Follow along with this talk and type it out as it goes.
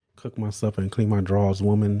cook my supper and clean my drawers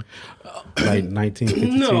woman, like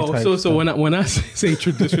 1952 No, type so stuff. when I say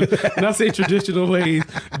traditional, when I say traditional ways,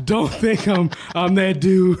 don't think I'm that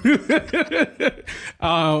dude.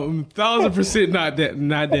 1,000% not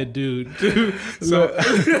that dude. So,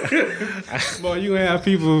 boy, you gonna have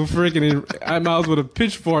people freaking I'm out with a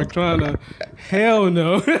pitchfork trying to, hell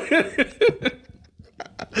no.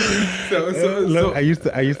 Look, I used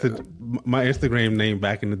to. My Instagram name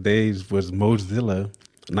back in the days was Mozilla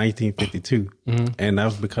 1952, and that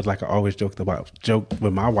was because like I always joked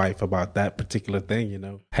with my wife about that particular thing, you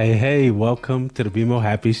know. Hey, welcome to the Be More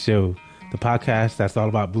Happy Show, the podcast that's all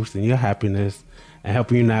about boosting your happiness and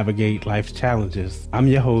helping you navigate life's challenges. I'm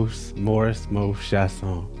your host, Morris Mo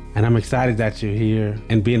Chasson, and I'm excited that you're here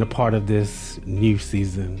and being a part of this new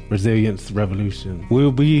season, Resilience Revolution.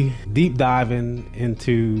 We'll be deep diving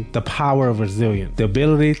into the power of resilience, the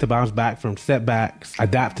ability to bounce back from setbacks,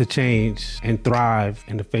 adapt to change, and thrive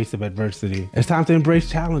in the face of adversity. It's time to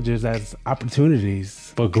embrace challenges as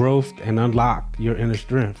opportunities for growth and unlock your inner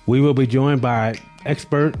strength. We will be joined by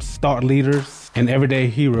experts, thought leaders, and everyday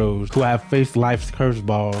heroes who have faced life's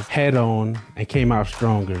curveballs head on and came out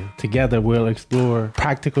stronger. Together, we'll explore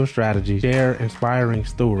practical strategies, share inspiring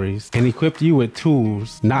stories, and equip you with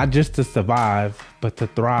tools not just to survive, but to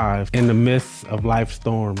thrive in the midst of life's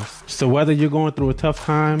storms. So whether you're going through a tough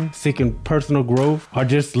time, seeking personal growth, or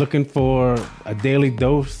just looking for a daily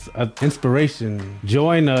dose of inspiration,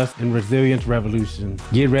 join us in Resilience Revolution.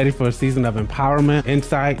 Get ready for a season of empowerment,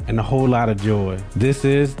 insight, and a whole lot of joy. This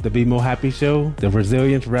is the Be More Happy Show. The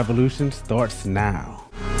Resilience Revolution starts now.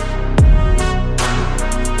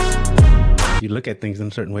 You look at things in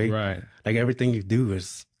a certain way. Right. Like everything you do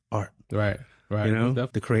is art. Right. You know,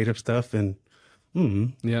 the creative stuff. And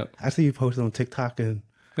I see you post on TikTok and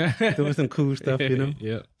doing some cool stuff, you know?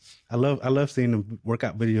 Yeah. I love seeing the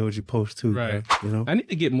workout videos you post too. Right. You know? I need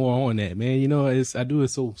to get more on that, man. You know, I do it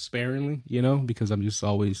so sparingly, you know, because I'm just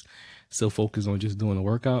always so focused on just doing a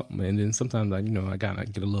workout. And then sometimes I gotta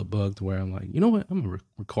get a little bug to where I'm like, you know what? I'm gonna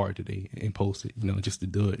record today and post it, you know, just to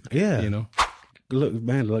do it. Yeah. You know? Look,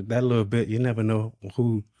 man, that little bit, you never know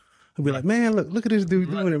who'll be like, man, look at this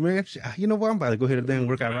dude doing it, man. You know what? I'm about to go ahead and damn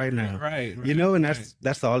workout right now. Right. You know, and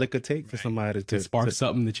that's all it could take for somebody to spark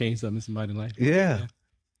something, to change something in somebody's life. Yeah.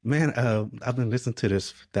 Man, I've been listening to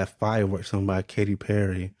that Fireworks song by Katy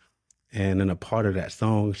Perry. And in a part of that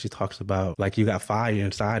song, she talks about like you got fire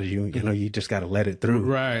inside of you, you know, you just got to let it through.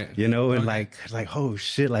 Right. You know, and like, oh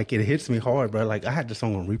shit, like it hits me hard, bro. Like I had the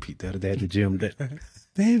song on repeat the other day at the gym that,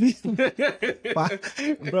 baby.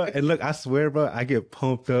 Bro, and look, I swear, bro, I get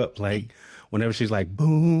pumped up like whenever she's like,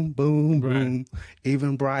 boom, boom, boom,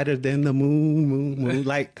 even brighter than the moon.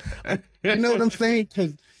 Like, you know what I'm saying?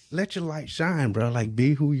 Because let your light shine, bro. Like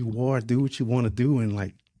be who you are, do what you want to do, and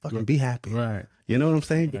like fucking be happy. Right. You know what I'm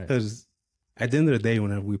saying? Because at the end of the day,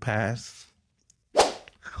 whenever we pass,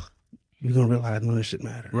 you're going to realize none of this shit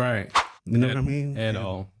matters. Right. You know what I mean? At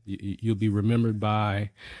all. You'll be remembered by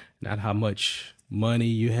not how much money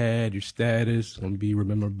you had, your status. You'll be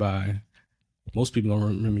remembered by, most people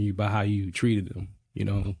don't remember you by how you treated them, you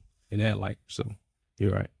know, in that light. So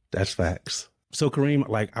you're right. That's facts. So Kareem,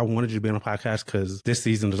 like I wanted you to be on a podcast because this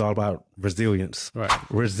season is all about resilience. Right.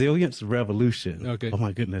 Resilience Revolution. Okay. Oh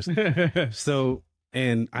my goodness. So,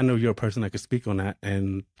 and I know you're a person that could speak on that,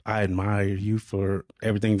 and I admire you for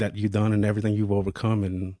everything that you've done and everything you've overcome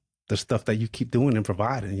and the stuff that you keep doing and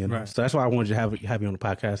providing, you know. Right. So that's why I wanted to have you on the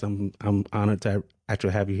podcast. I'm honored to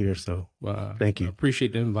actually have you here. So thank you. I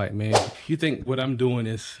appreciate the invite, man. You think what I'm doing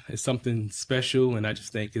is something special, and I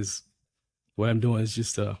just think what I'm doing is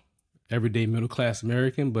just a everyday middle-class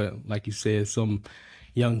American, but like you said, some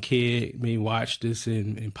young kid may watch this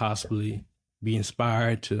and possibly be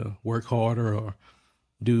inspired to work harder or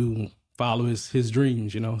follow his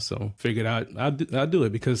dreams, you know. So figured I'll do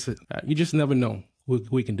it because you just never know who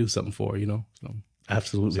we can do something for, you know. So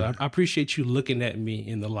absolutely. So I appreciate you looking at me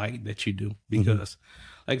in the light that you do because,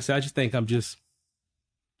 like I said, I just think I'm just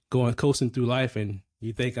coasting through life, and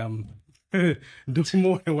you think I'm doing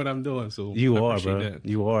more than what I'm doing. So you are, bro. That.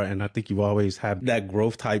 You are. And I think you always have that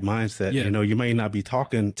growth type mindset. Yeah. You know, you may not be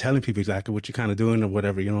telling people exactly what you're kind of doing or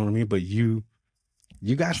whatever, you know what I mean? But you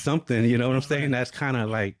got something, you know what I'm saying? That's kind of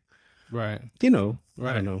like, you know,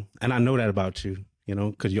 I don't know. And I know that about you, you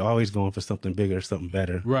know, because you're always going for something bigger, something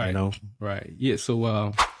better. Right. You know? Right. Yeah.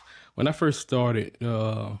 So when I first started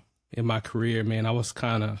in my career, man, I was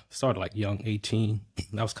started like young, 18.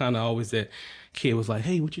 I was kind of always that kid was like,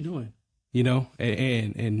 hey, what you doing? You know,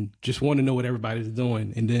 and just want to know what everybody's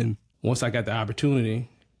doing. And then once I got the opportunity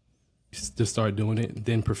to start doing it,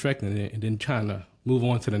 then perfecting it, and then trying to move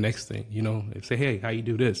on to the next thing, you know, and say, hey, how you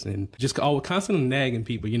do this? And just always constantly nagging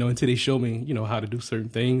people, you know, until they show me, you know, how to do certain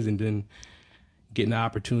things, and then getting the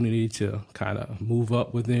opportunity to kind of move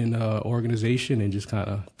up within organization and just kind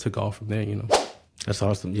of took off from there, you know. That's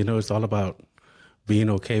awesome. You know, it's all about being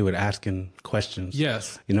okay with asking questions.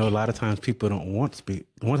 Yes. You know, a lot of times people don't want to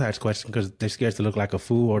ask questions because they're scared to look like a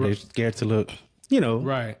fool, or they're scared to look, you know.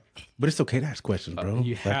 Right. But it's okay to ask questions, bro.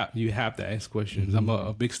 You have to ask questions. I'm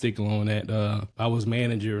a big stickler on that. I was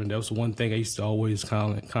manager, and that was one thing I used to always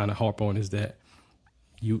kind of harp on, is that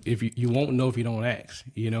you won't know if you don't ask,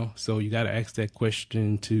 you know. So you got to ask that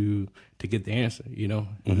question to get the answer, you know.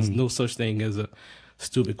 There's no such thing as a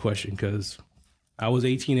stupid question, because I was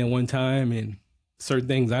 18 at one time, and certain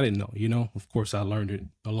things I didn't know, you know. Of course, I learned it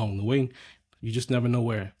along the way. You just never know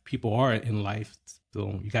where people are in life,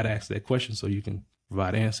 so you got to ask that question so you can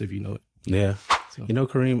provide an answer if you know it. Yeah. So. You know,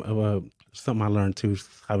 Kareem, something I learned too is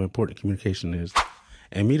how important communication is.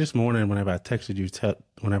 And me this morning, whenever I texted you,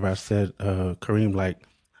 whenever I said, Kareem, like,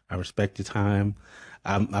 I respect your time.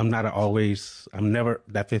 I'm never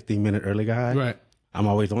that 15-minute early guy. Right. I'm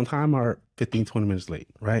always on time or 15, 20 minutes late.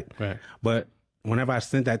 Right. Right. But whenever I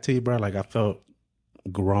sent that to you, bro, like, I felt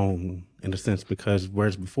grown in a sense, because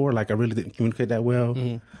whereas before, like, I really didn't communicate that well.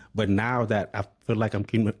 But now that I feel like I'm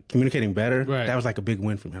communicating better, that was like a big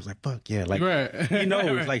win for me. I was like, fuck yeah. Like, he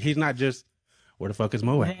knows, like, he's not just, where the fuck is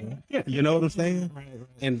Mo at? You know what I'm saying? Right.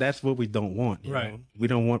 And that's what we don't want. You know? We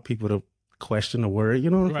don't want people to question a word, you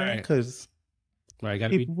know what I'm saying? Because got to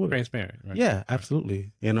be transparent. Right? Yeah,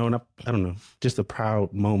 absolutely. You know, and I don't know, just a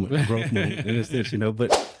proud moment, a growth moment in a sense, you know.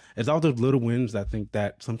 But it's all those little wins, I think,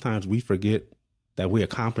 that sometimes we forget that we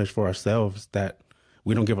accomplish for ourselves that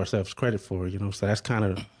we don't give ourselves credit for, you know. So that's kind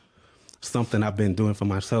of something I've been doing for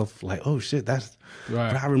myself. Like, oh shit, that's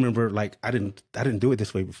right. But I remember, like, I didn't do it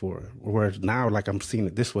this way before, whereas now, like, I'm seeing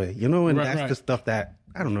it this way, you know. And that's the stuff that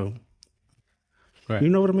I don't know. Right. You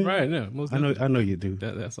know what I mean? Right. Yeah. I know you do.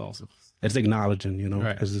 That's awesome. It's acknowledging, you know.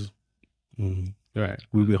 Right. Right.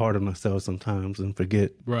 We be hard on ourselves sometimes and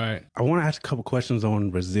forget. Right. I want to ask a couple questions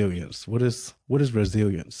on resilience. What does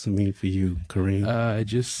resilience mean for you, Kareem?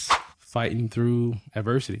 Just fighting through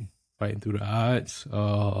adversity, fighting through the odds.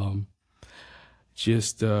 You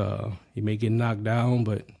may get knocked down,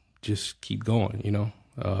 but just keep going, you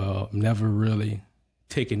know. Never really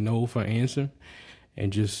taking no for an answer,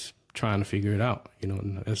 and just trying to figure it out, you know.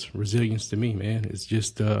 And that's resilience to me, man. It's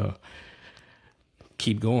just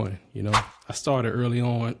keep going, you know. I started early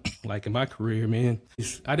on, like in my career, man.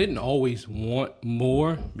 I didn't always want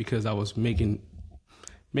more because I was making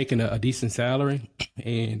a decent salary,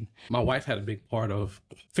 and my wife had a big part of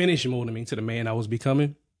finishing molding me to the man I was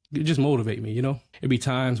becoming. It just motivate me, you know. It'd be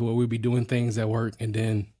times where we'd be doing things at work, and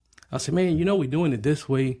then I'll say, man, you know, we're doing it this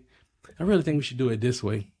way. I really think we should do it this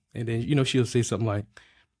way. And then, you know, she'll say something like,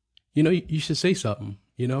 you know, you should say something,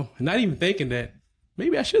 you know, and not even thinking that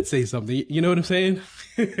maybe I should say something, you know what I'm saying?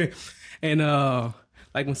 And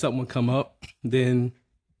like when something would come up, then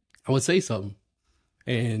I would say something,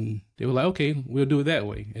 and they were like, okay, we'll do it that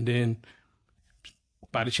way. And then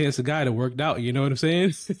by the chance of God, it worked out, you know what I'm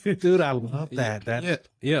saying? Dude, I love that.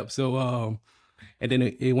 Yeah. So, and then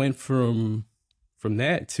it went from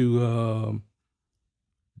that to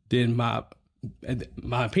then my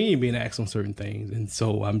opinion being asked on certain things. And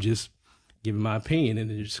so I'm just giving my opinion,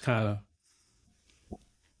 and it just kind of,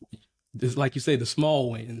 just like you say, the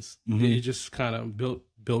small wins, it just kind of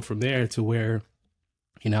built from there to where,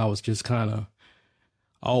 you know, I was just kind of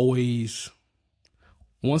always,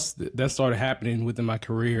 once that started happening within my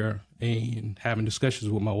career and having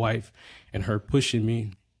discussions with my wife and her pushing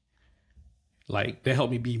me, like, that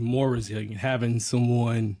helped me be more resilient, having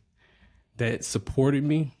someone that supported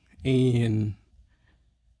me and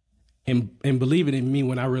believing in me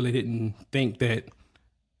when I really didn't think that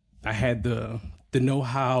I had the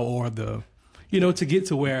know-how or the, you know, to get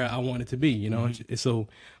to where I wanted to be, you know. So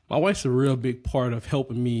my wife's a real big part of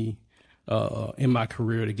helping me in my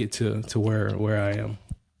career to get to where I am,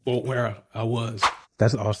 or where I was.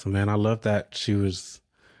 That's awesome, man. I love that she was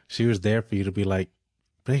there for you to be like,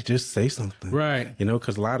 hey, just say something. Right. You know,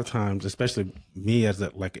 because a lot of times, especially me as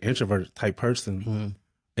an introvert type person,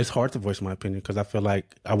 it's hard to voice my opinion because I feel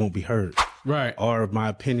like I won't be heard. Right. Or my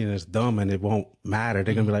opinion is dumb and it won't matter.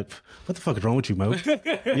 They're going to be like, what the fuck is wrong with you, Mo?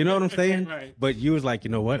 You know what I'm saying? Right. But you was like, you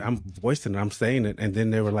know what? I'm voicing it. I'm saying it. And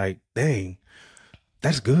then they were like, dang,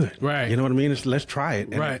 that's good. Right. You know what I mean? Let's try it.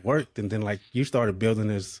 And right. It worked. And then, like, you started building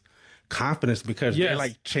this confidence because yes. they're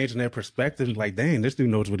like changing their perspective. Like, dang, this dude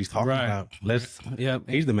knows what he's talking right. about.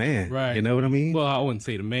 He's the man. Right. You know what I mean? Well, I wouldn't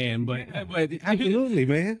say the man, but absolutely,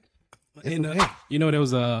 man. And, you know, there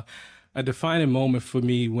was a defining moment for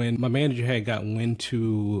me when my manager had got wind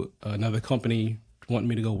to another company wanting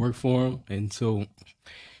me to go work for him, and so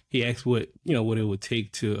he asked what it would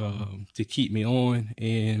take to keep me on,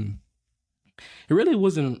 and it really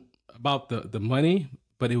wasn't about the money,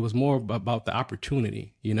 but it was more about the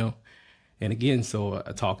opportunity, And again, so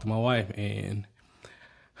I talked to my wife, and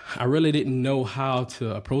I really didn't know how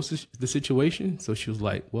to approach the situation. So she was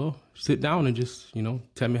like, "Well, sit down and just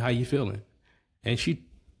tell me how you feeling." And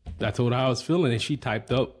I told her how I was feeling, and she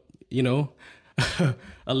typed up,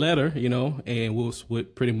 a letter, and was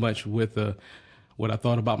with pretty much with what I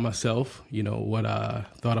thought about myself, what I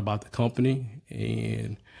thought about the company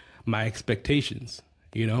and my expectations,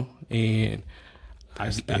 and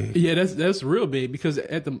that's real big, because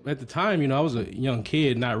at the time, I was a young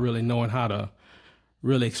kid, not really knowing how to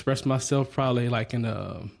really express myself, probably like in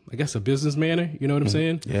a business manner, you know what I'm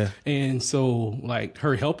saying? Yeah. And so like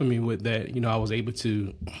her helping me with that, I was able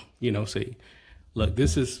to, say, look,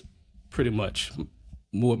 this is pretty much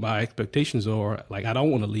what my expectations are. Like, I don't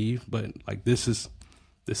want to leave, but like, this is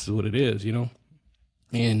what it is,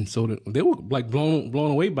 And so they were like blown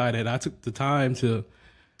away by that. I took the time to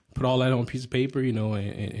put all that on a piece of paper,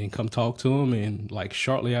 and come talk to them. And like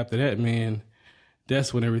shortly after that, man,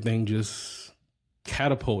 that's when everything just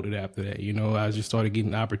catapulted after that. I just started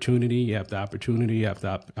getting opportunity after opportunity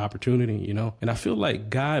after opportunity, and I feel like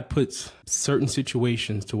God puts certain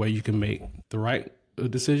situations to where you can make the right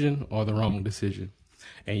decision or the wrong decision.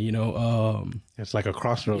 And it's like a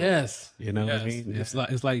crossroads. Yes. What I mean? It's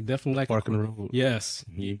like definitely like fork in the road. Yes.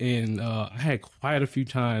 Mm-hmm. And I had quite a few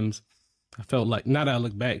times I felt like, now that I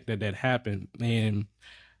look back, that happened, and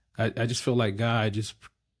I just feel like God just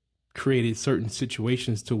created certain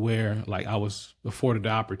situations to where like I was afforded the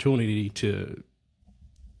opportunity to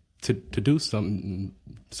do something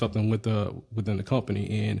within the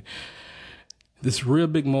company. And this real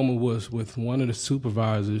big moment was with one of the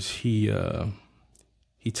supervisors. He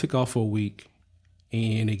took off for a week,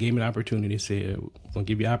 and they gave me an opportunity. They said, "We're gonna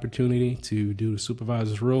give you an opportunity to do the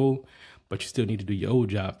supervisor's role, but you still need to do your old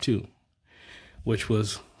job too," which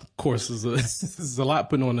was, of course, is a lot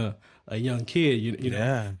putting on a young kid, you know.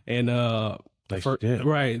 Yeah. And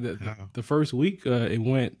the first week it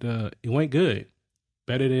went good,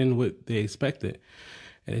 better than what they expected.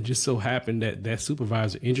 And it just so happened that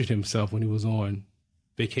supervisor injured himself when he was on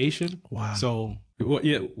vacation. Wow. So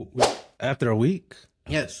after a week.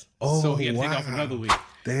 Yes. Oh, so he had to take off another week.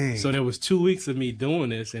 Dang. So there was 2 weeks of me doing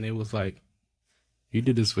this, and it was like, you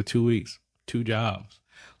did this for 2 weeks, 2 jobs,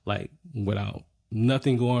 like without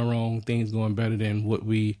nothing going wrong, things going better than what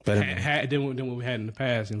we had than what we had in the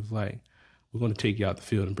past. And it was like, we're going to take you out the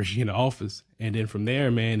field and bring you in the office. And then from there,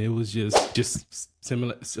 man, it was just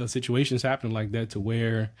similar situations happening like that, to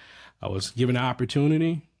where I was given an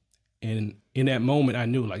opportunity. And in that moment, I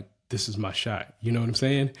knew like, this is my shot. You know what I'm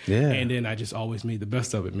saying? Yeah. And then I just always made the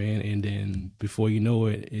best of it, man. And then before you know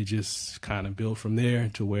it, it just kind of built from there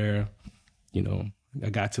to where, I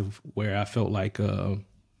got to where I felt like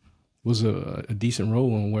was a decent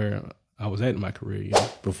role in where I was at in my career.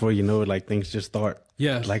 Before you know it, like things just start.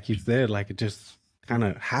 Yeah. Like you said, like it just kind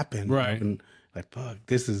of happened. Right. And like, fuck,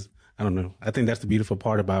 this is, I don't know. I think that's the beautiful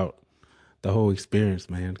part about the whole experience,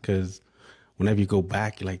 man. Because whenever you go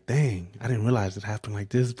back, you're like, dang, I didn't realize it happened like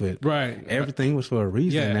this, but everything was for a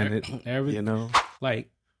reason. Yeah, and everything, like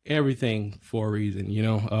everything for a reason,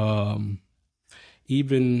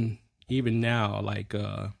 even now, like,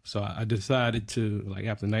 so I decided to, like,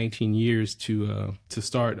 after 19 years to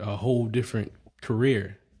start a whole different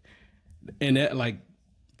career. And that, like,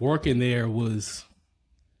 working there was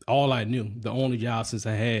all I knew, the only job since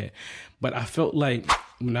I had. But I felt like,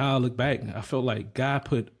 now I look back, I felt like God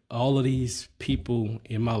put all of these people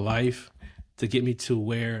in my life to get me to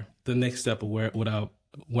where the next step of what I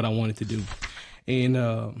wanted to do.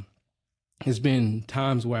 And it's been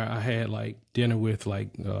times where I had like dinner with like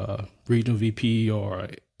regional VP or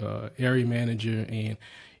area manager, and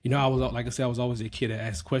I was, like I said, I was always a kid that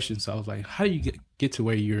asked questions. So I was like, how do you get to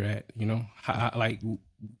where you're at? Like,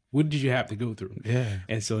 what did you have to go through? Yeah.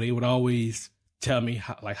 And so they would always tell me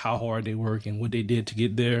how hard they work and what they did to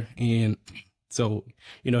get there. And so,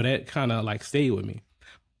 that kind of like stayed with me.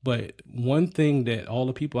 But one thing that all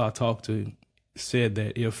the people I talked to said,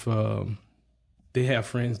 that if they have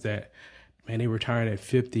friends that, man, they retired at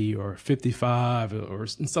 50 or 55 or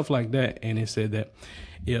stuff like that, and they said that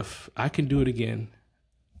if I can do it again,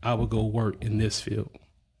 I would go work in this field.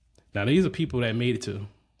 Now, these are people that made it to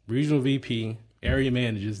regional VP, area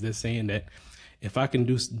managers. They're saying that if I can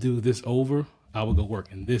do this over, I would go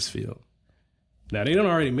work in this field. Now, they don't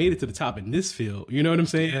already made it to the top in this field. You know what I'm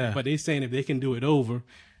saying? Yeah. But they're saying if they can do it over,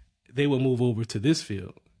 they will move over to this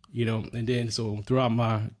field. you know. And then so throughout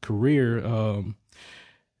my career,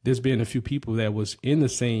 there's been a few people that was in the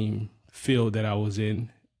same field that I was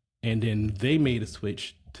in, and then they made a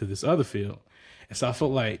switch to this other field. And so I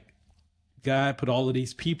felt like God put all of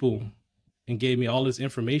these people and gave me all this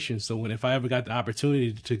information. So if I ever got the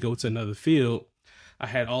opportunity to go to another field, I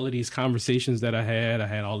had all of these conversations that I had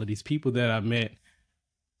all of these people that I met.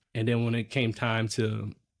 And then when it came time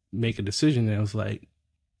to make a decision, I was like,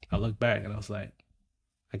 I looked back and I was like,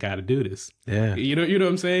 I got to do this. Yeah. You know what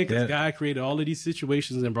I'm saying? Because Yeah. God created all of these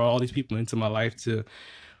situations and brought all these people into my life to,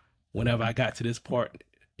 whenever I got to this part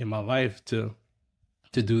in my life, to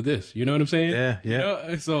do this. You know what I'm saying? Yeah, yeah. You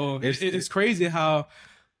know? So it's crazy how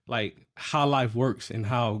life works, and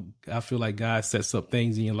how I feel like God sets up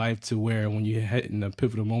things in your life to where when you're hitting a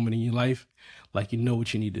pivotal moment in your life, like, you know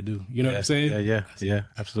what you need to do. You know what I'm saying? Yeah,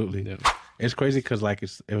 absolutely. Yeah. It's crazy because like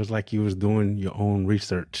it was like you was doing your own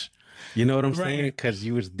research. You know what I'm saying? Because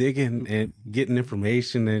you was digging and getting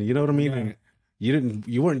information, and you know what I mean. Right. And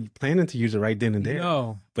you weren't planning to use it right then and there.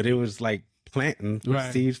 No. But it was like planting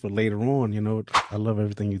seeds for later on. You know, I love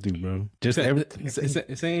everything you do, bro. Just everything.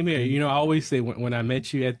 Same here. You know, I always say when I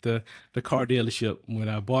met you at the car dealership,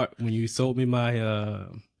 when you sold me my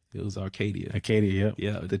it was Arcadia. Yep.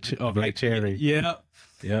 Yeah. The Black Cherry. Yeah.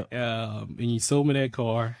 Yep. And you sold me that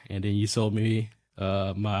car, and then you sold me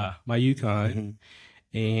my Yukon,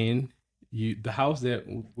 and the house that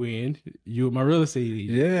we're in, you were my real estate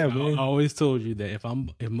agent. Yeah, man. I always told you that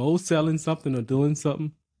if Mo's selling something or doing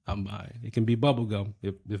something, I'm buying. It can be bubble gum.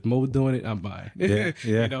 If Mo's doing it, I'm buying. Yeah.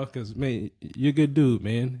 You know, because, man, you're a good dude,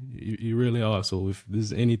 man. You really are. So if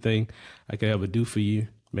there's anything I can ever do for you,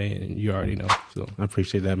 man, you already know. So I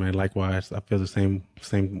appreciate that, man. Likewise, I feel the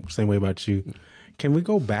same way about you. Can we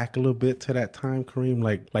go back a little bit to that time, Kareem?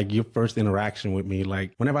 Like your first interaction with me.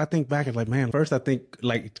 Like whenever I think back, it's like, man, first I think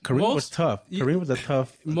like Kareem was tough. Kareem was a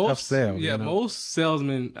tough sale. Yeah, you know? Most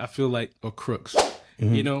salesmen I feel like are crooks.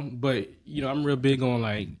 You know, but you know, I'm real big on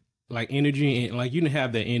like energy, and like you didn't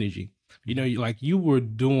have that energy. You know, you were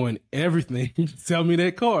doing everything to sell me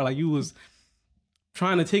that car. Like you was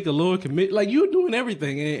trying to take a lower commit. Like you were doing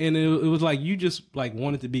everything, and it was like you just like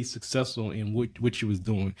wanted to be successful in what you was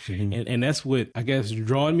doing, and that's what I guess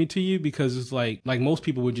drawing me to you, because it's like most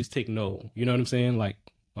people would just take no. You know what I'm saying? Like,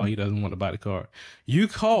 oh, he doesn't want to buy the car. You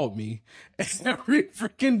called me every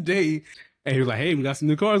freaking day. And he was like, "Hey, we got some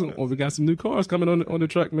new cars. We got some new cars coming on the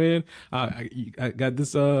truck, man. I got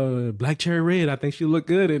this Black Cherry Red. I think she look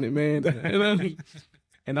good in it, man."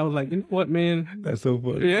 And I was like, "You know what, man? That's so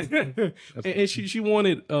funny." Yeah. And she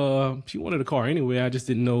wanted a car anyway. I just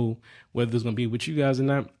didn't know whether it was gonna be with you guys or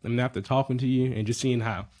not. And after talking to you and just seeing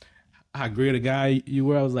how great a guy you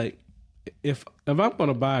were, I was like, if I'm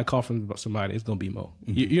gonna buy a car from somebody, it's gonna be Mo.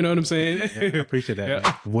 You know what I'm saying? Yeah, I appreciate that.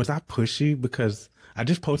 Yeah. Was I pushy? Because I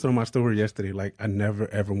just posted on my story yesterday, like I never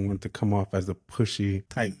ever wanted to come off as a pushy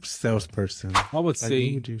type salesperson. I would say,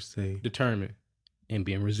 what would you say? Determined and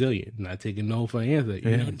being resilient, not taking no for an answer.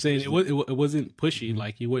 You know what I'm saying? It wasn't pushy.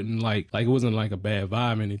 Like you wouldn't like it wasn't like a bad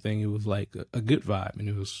vibe or anything. It was like a good vibe, and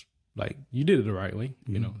it was like you did it the right way.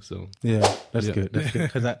 You know, so yeah, that's good. That's good,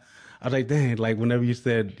 because I was like, dang, like whenever you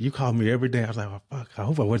said you called me every day, I was like, oh, fuck, I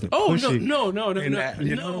hope I wasn't pushy. No, I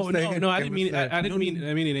didn't mean it.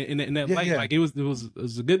 I mean it in that light. Like it was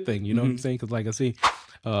a good thing. You know what I'm saying? Because like I see,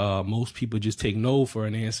 most people just take no for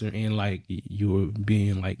an answer, and like you were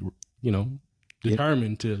being like, you know,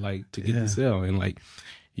 determined to get the sale, and like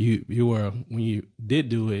you were, when you did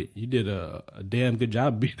do it, you did a damn good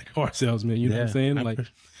job being a car salesman. You know what I'm saying? Like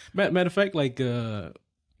matter of fact, like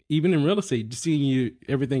even in real estate, just seeing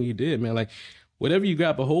everything you did, man, like whatever you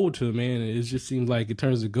got behold to, man, it just seems like it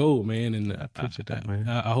turns to gold, man. And I appreciate that, man.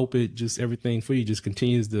 I hope it just, everything for you just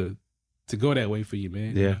continues to go that way for you,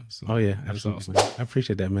 man. Yeah. You know? So, oh yeah, absolutely. Awesome. I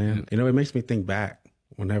appreciate that, man. Yeah. You know, it makes me think back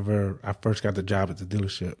whenever I first got the job at the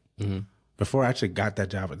dealership. Before I actually got that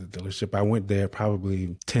job at the dealership, I went there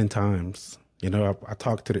probably 10 times. You know, I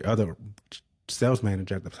talked to the other sales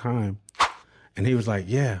manager at the time, and he was like,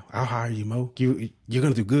 "Yeah, I'll hire you, Mo. You're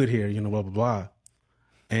gonna do good here, you know, blah blah blah."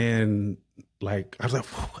 And like I was like,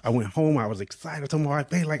 I went home. I was excited. I told my wife,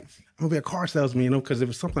 "Hey, like I'm gonna be a car salesman," you know, because it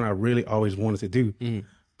was something I really always wanted to do.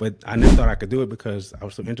 But I never thought I could do it because I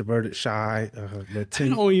was so introverted, shy. I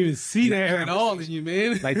don't even see that at all in you,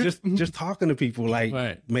 man. Like just talking to people, like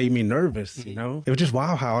made me nervous. You know, it was just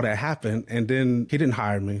wild how all that happened. And then he didn't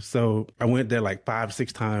hire me, so I went there like 5,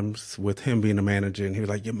 6 times with him being the manager, and he was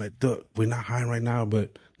like, "Yeah, man, look, we're not hiring right now,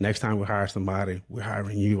 but next time we hire somebody, we're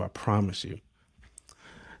hiring you. I promise you."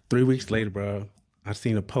 3 weeks later, bro, I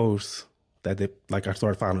seen a post that I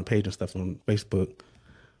started following a page and stuff on Facebook.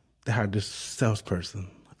 They hired this salesperson.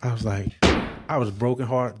 I was like, I was broken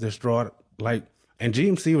heart, distraught. Like, and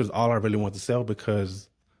GMC was all I really wanted to sell because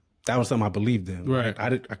that was something I believed in. Right.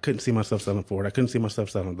 I couldn't see myself selling Ford. I couldn't see myself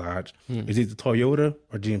selling Dodge. It's either Toyota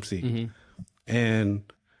or GMC. And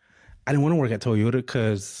I didn't want to work at Toyota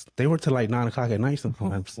because they were till like 9 o'clock at night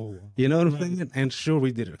sometimes. You know what I'm saying? And sure,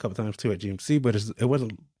 we did it a couple times too at GMC, but it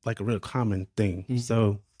wasn't like a real common thing.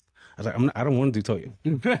 So I was like, I don't want to do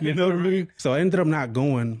Toyota. You know what I mean? So I ended up not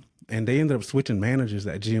going, and they ended up switching managers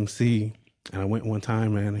at GMC. And I went one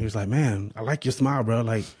time, and he was like, man, I like your smile, bro.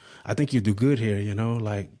 Like, I think you do good here, you know?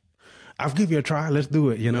 Like, I'll give you a try. Let's do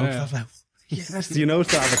it, you know? So I was like, yes, you know?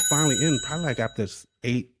 So I was finally in, probably like after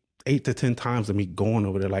 8 to 10 times of me going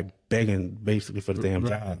over there, like begging basically for the damn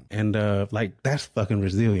job. And like, that's fucking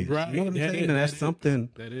resilience. Right. You know what I'm saying? And that's something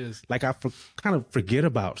that is like I kind of forget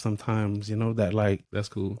about sometimes, you know, that like. That's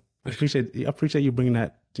cool. I appreciate you bringing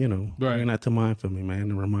that, you know, bringing that to mind for me, man,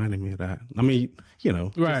 and reminding me of that. I mean, you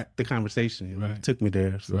know, just the conversation, you know, took me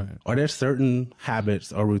there. So. Are there certain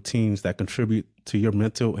habits or routines that contribute to your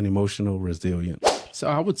mental and emotional resilience? So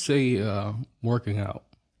I would say working out.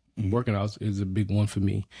 Working out is a big one for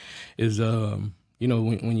me. Is you know,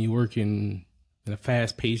 when you work in a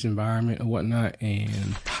fast-paced environment or whatnot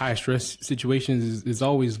and high-stress situations, it's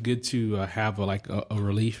always good to have a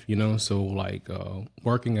relief, you know. So like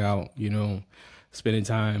working out, you know, spending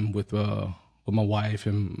time with my wife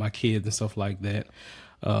and my kids and stuff like that.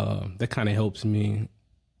 That kind of helps me,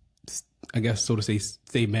 I guess, so to say,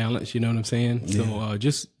 stay balanced. You know what I'm saying? Yeah. So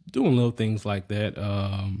just doing little things like that.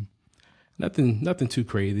 Nothing too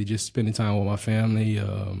crazy. Just spending time with my family,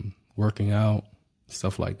 working out,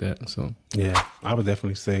 stuff like that. So yeah, I would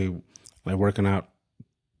definitely say like working out,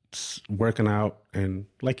 and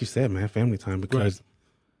like you said, man, family time, because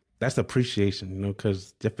that's appreciation. You know,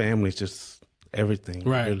 because your family's just everything,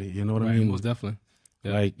 really. You know what I mean? Most definitely.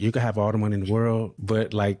 Yeah. Like you could have all the money in the world,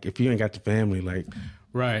 but like if you ain't got your family, like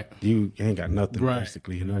you ain't got nothing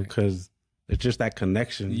basically. You know, because it's just that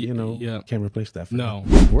connection. You know, can't replace that. No,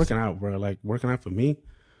 working out, bro. Like working out for me,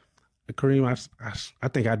 Kareem, I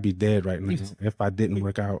think I'd be dead right now if I didn't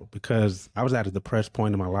work out, because I was at a depressed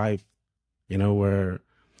point in my life, you know, where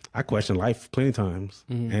I questioned life plenty of times,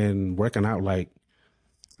 and working out, like,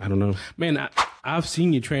 I don't know. Man, I've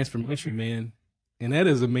seen your transformation, man, and that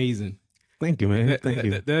is amazing. Thank you, man. Thank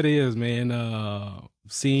you. That is, man.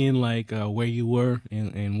 Seeing like where you were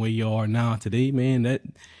and where you are now today, man,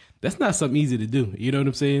 that's not something easy to do. You know what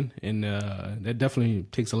I'm saying? And that definitely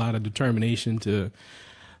takes a lot of determination to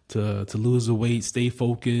lose the weight, stay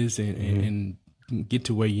focused, and get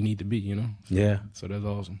to where you need to be, you know? Yeah. So that's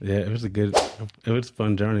awesome. Yeah, it was a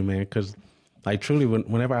fun journey, man, because, like, truly,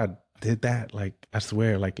 whenever I did that, like, I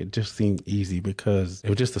swear, like, it just seemed easy because it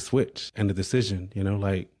was just a switch and a decision, you know?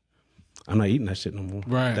 Like, I'm not eating that shit no more.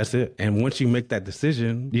 Right. That's it. And once you make that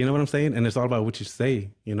decision, you know what I'm saying? And it's all about what you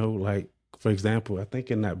say, you know? Like, for example, I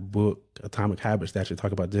think in that book, Atomic Habits, they actually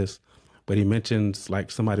talk about this. But he mentions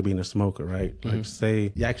like somebody being a smoker, right? Like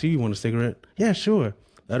say, yeah, actually, you want a cigarette? Yeah, sure.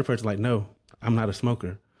 The other person's like, no, I'm not a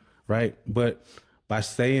smoker, right? But by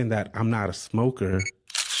saying that I'm not a smoker,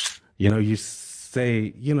 you know, you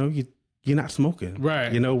say, you know, you're not smoking,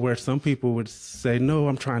 right? You know, where some people would say, no,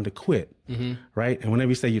 I'm trying to quit, right? And whenever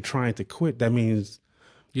you say you're trying to quit, that means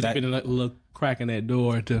you're just been a little crack in that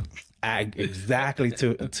door to. Exactly,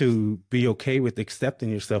 to be okay with accepting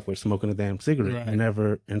yourself with smoking a damn cigarette.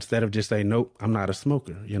 Right. Instead of just saying, nope, I'm not a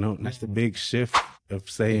smoker, you know? And that's the big shift of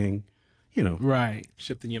saying, you know. Right.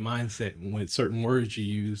 Shifting your mindset with certain words you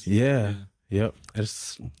use. Yeah. Yep.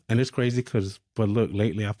 It's crazy but look,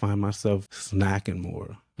 lately I find myself snacking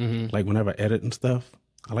more. Like whenever I edit and stuff,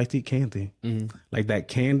 I like to eat candy. Like that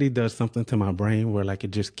candy does something to my brain where like it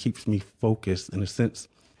just keeps me focused in a sense.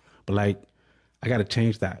 But like, I got to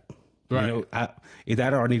change that. Right. You know,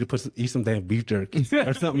 either or I need to eat some damn beef jerky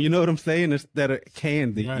or something. You know what I'm saying? Instead of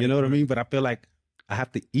candy. Right. You know what I mean? But I feel like I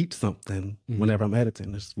have to eat something whenever I'm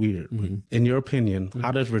editing. It's weird. In your opinion,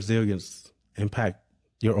 how does resilience impact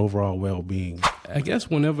your overall well-being? I guess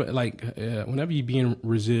whenever you're being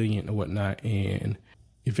resilient or whatnot, and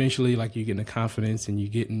eventually like you're getting the confidence and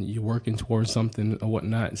you're working towards something or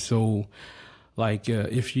whatnot. So like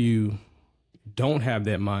if you don't have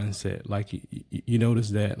that mindset, like you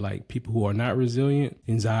notice that like people who are not resilient,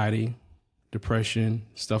 anxiety, depression,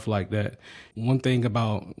 stuff like that. One thing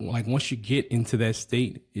about like once you get into that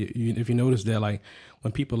state, if you notice that like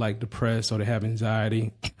when people like depressed or they have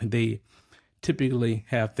anxiety, they typically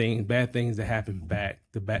have bad things that happen back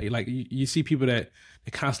to back. Like you see people that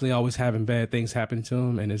they're constantly always having bad things happen to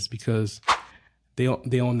them, and it's because they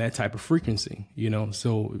on that type of frequency, you know.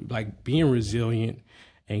 So like being resilient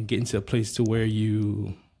and getting to a place to where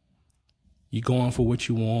you go on for what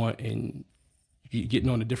you want and you're getting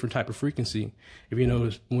on a different type of frequency. If you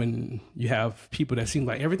notice, when you have people that seem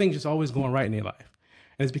like everything's just always going right in their life,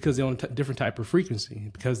 and it's because they're on a different type of frequency,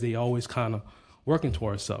 because they always kind of working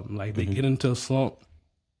towards something. Like they get into a slump,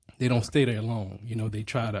 they don't stay there long. You know, they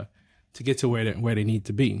try to get to where they need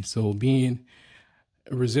to be. So being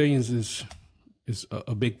resilience is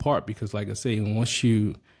a big part, because like I say, once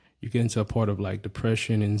you get into a part of like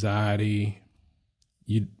depression, anxiety,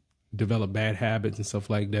 you develop bad habits and stuff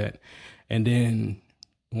like that. And then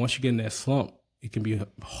once you get in that slump, it can be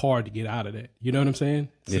hard to get out of that. You know what I'm saying?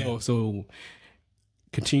 Yeah. So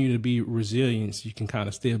continue to be resilient. You can kind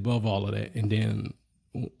of stay above all of that. And then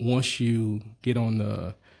once you get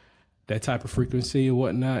on that type of frequency or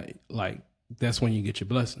whatnot, like that's when you get your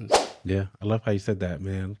blessings. Yeah. I love how you said that,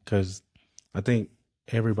 man. Cause I think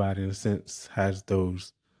everybody in a sense has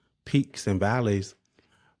those peaks and valleys,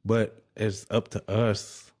 but it's up to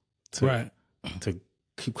us to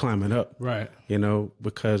keep climbing up. Right. You know,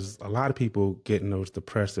 because a lot of people get in those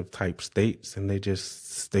depressive type states and they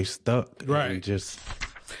just stay stuck. Right. And just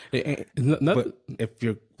but if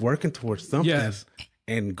you're working towards something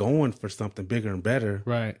and going for something bigger and better,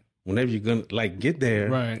 right, whenever you're gonna like get there,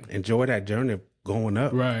 right, enjoy that journey of going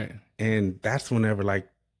up. Right. And that's whenever like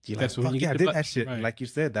you're like, fuck yeah, I did that shit. Right. Like you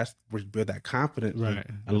said, that's where you build that confidence. Right.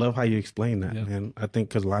 I love how you explain that, man. I think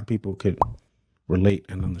because a lot of people could relate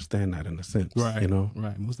and understand that in a sense. Right. You know?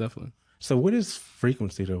 Right. Most definitely. So what is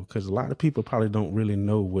frequency though? Because a lot of people probably don't really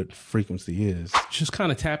know what frequency is. Just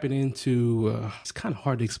kind of tapping into, it's kind of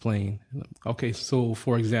hard to explain. Okay. So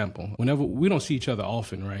for example, whenever we don't see each other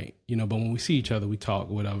often, right? You know, but when we see each other, we talk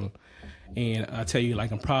or whatever. And I tell you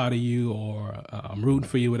like, I'm proud of you, or I'm rooting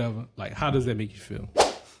for you, whatever. Like, how does that make you feel?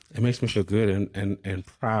 It makes me feel good and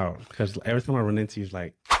proud, because every time I run into you, it's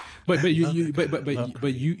like, but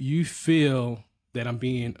you feel that I'm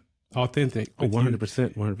being authentic. Oh,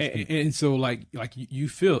 100%, 100%. And so like you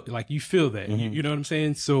feel that, you know what I'm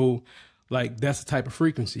saying? So like, that's the type of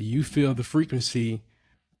frequency. You feel the frequency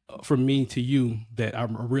from me to you, that I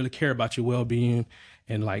really care about your well-being,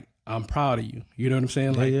 and like, I'm proud of you. You know what I'm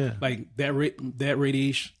saying? Like, like that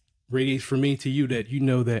radiation radiates from me to you, that you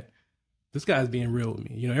know that this guy's being real with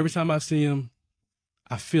me. You know, every time I see him,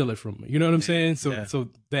 I feel it from him. You know what I'm saying? So, so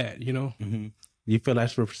that, you know. Mm-hmm. You feel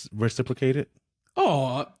that's reciprocated?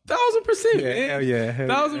 Oh, 1,000%, man. Hell yeah.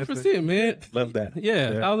 1,000%, man. Love that.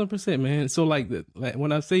 Yeah, 1,000%, man. So like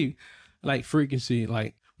when I say like frequency,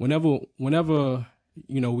 like whenever,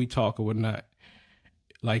 you know, we talk or whatnot,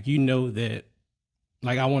 like, you know that,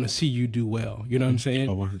 like, I want to see you do well. You know what I'm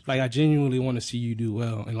saying? Like, I genuinely want to see you do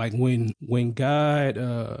well. And like, when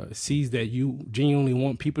God sees that you genuinely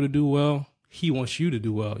want people to do well, he wants you to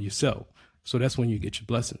do well yourself. So that's when you get your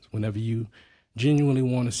blessings. Whenever you genuinely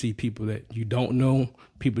want to see people that you don't know,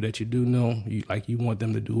 people that you do know, you want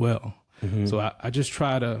them to do well. Mm-hmm. So I just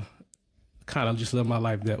try to kind of just live my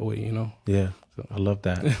life that way, you know? Yeah, so I love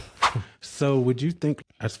that. So would you think,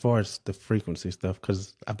 as far as the frequency stuff,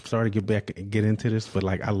 because I'm sorry to get back and get into this, but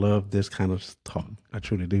like, I love this kind of talk. I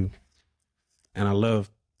truly do. And I love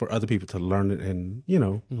for other people to learn it and, you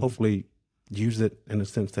know, hopefully use it in a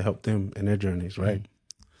sense to help them in their journeys, right?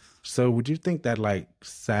 So would you think that like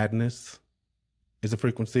sadness is a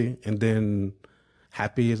frequency, and then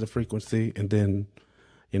happy is a frequency, and then,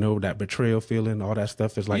 you know, that betrayal feeling, all that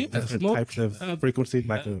stuff is like different types of frequency,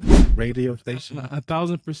 like a radio station?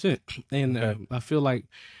 1,000%. And I feel like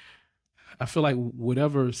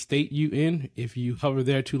whatever state you in, if you hover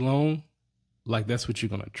there too long, like, that's what you're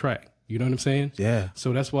going to attract. You know what I'm saying? Yeah.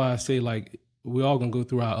 So that's why I say, like, we're all going to go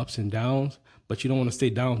through our ups and downs, but you don't want to stay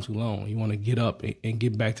down too long. You want to get up and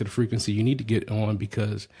get back to the frequency you need to get on,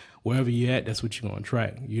 because wherever you're at, that's what you're going to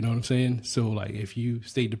attract. You know what I'm saying? So like, if you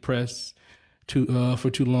stay depressed for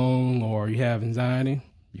too long, or you have anxiety,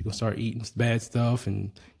 you can start eating bad stuff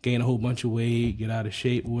and gain a whole bunch of weight, get out of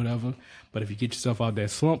shape or whatever. But if you get yourself out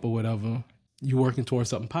that slump or whatever, you're working towards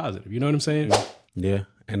something positive. You know what I'm saying? Yeah.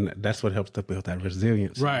 And that's what helps to build that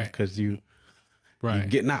resilience. Right. Because you're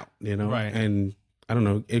getting out, you know? Right. And I don't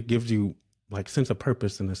know, it gives you like sense of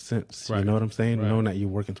purpose in a sense. Right. You know what I'm saying? Right. Knowing that you're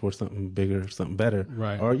working towards something bigger, something better.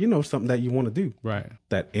 Right. Or, you know, something that you want to do. Right.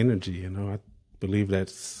 That energy, you know, I believe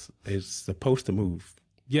it's supposed to move.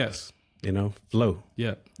 Yes. You know, flow.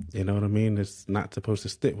 Yeah. You know what I mean? It's not supposed to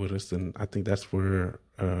stick with us. And I think that's where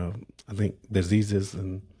I think diseases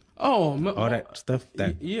and all that stuff,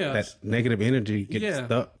 that negative energy gets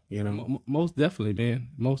stuck, you know? Most definitely, man.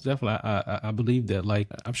 Most definitely. I believe that. Like,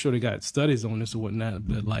 I'm sure they got studies on this or whatnot,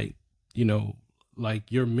 but like, you know,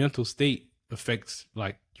 like your mental state affects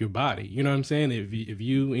like your body. You know what I'm saying? If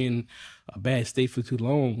you in a bad state for too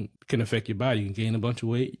long, it can affect your body. You can gain a bunch of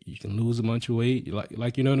weight. You can lose a bunch of weight.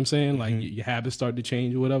 Like you know what I'm saying? Like your habits start to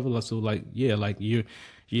change or whatever. So like, yeah, like your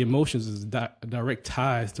emotions is direct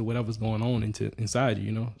ties to whatever's going on inside you,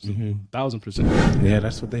 you know? So, 1000%. Yeah,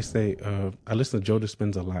 that's what they say. I listen to Joe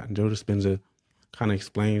Dispenza a lot, and Joe Dispenza kind of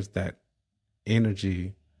explains that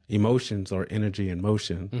emotions are energy in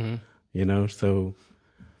motion, you know? So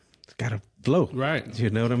it's got to flow. Right. You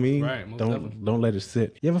know what I mean? Right. Don't let it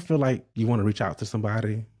sit. You ever feel like you want to reach out to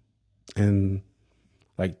somebody and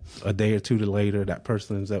like a day or two later, that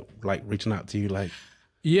person ends up like reaching out to you like,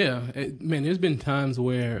 yeah, man, there's been times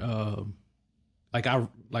where, I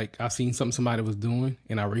seen something somebody was doing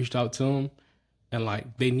and I reached out to them and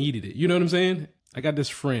like they needed it. You know what I'm saying? I got this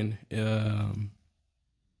friend,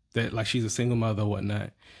 that like she's a single mother or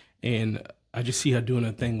whatnot. And I just see her doing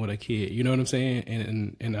a thing with a kid. You know what I'm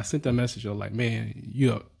saying? And I sent that message. I was like, man,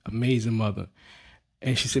 you're an amazing mother.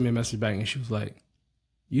 And she sent me a message back and she was like,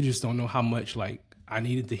 you just don't know how much like I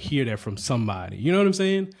needed to hear that from somebody. You know what I'm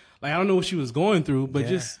saying? Like, I don't know what she was going through, but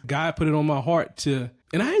just God put it on my heart to,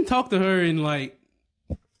 and I hadn't talked to her in like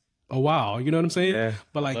a while. You know what I'm saying? Yeah.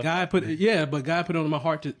 But like God put it on my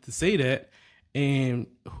heart to say that. And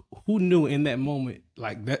who knew in that moment,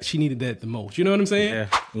 like that she needed that the most? You know what I'm saying? Yeah.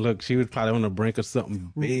 Look, she was probably on the brink of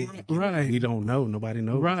something big. Right. We don't know. Nobody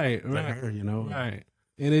knows. Right. Her, you know? Right.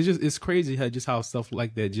 And it's crazy how stuff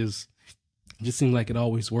like that just seems like it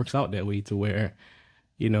always works out that way to where,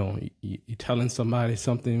 you know, you're telling somebody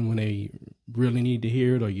something when they really need to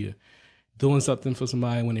hear it, or you're doing something for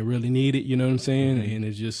somebody when they really need it. You know what I'm saying? And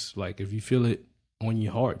it's just like, if you feel it on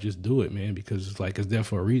your heart, just do it, man, because it's like it's there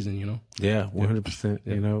for a reason, you know. Yeah, 100%.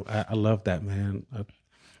 You know, I love that, man.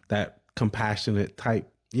 That compassionate type,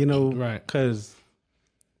 you know, right? Because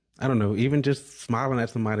I don't know, even just smiling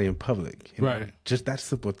at somebody in public, you know, right? Just that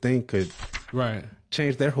simple thing could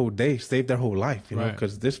change their whole day, save their whole life, you know.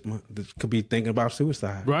 Because this could be thinking about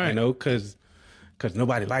suicide, right? You know, because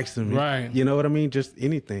nobody likes them, right? You know what I mean? Just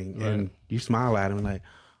anything, and you smile at him like,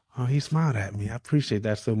 oh, he smiled at me. I appreciate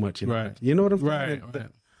that so much. You know? Right. You know what I'm saying? Right.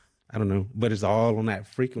 I don't know, but it's all on that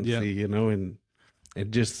frequency, you know, and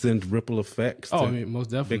it just sends ripple effects. Oh, I mean,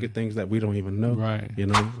 most definitely. Bigger things that we don't even know. Right. You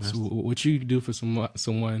know? So what you do for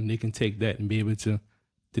someone, they can take that and be able to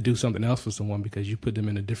do something else for someone because you put them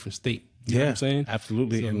in a different state. You know what I'm saying?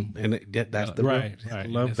 Absolutely. So, that's the right. I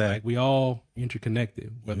love that. Like we all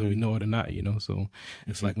interconnected, whether we know it or not, you know? So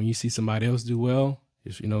it's like when you see somebody else do well,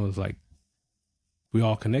 it's, you know, it's like, we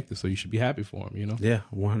all connected, so you should be happy for them, you know? Yeah,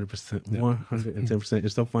 100%, 110%.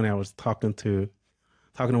 It's so funny. I was talking to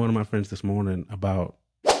one of my friends this morning about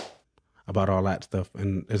all that stuff,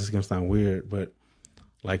 and this is gonna sound weird, but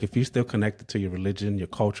like if you're still connected to your religion, your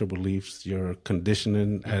cultural beliefs, your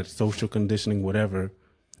conditioning, social conditioning, whatever,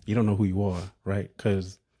 you don't know who you are, right?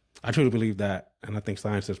 Because I truly believe that, and I think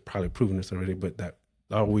science has probably proven this already, but that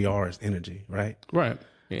all we are is energy, right? Right.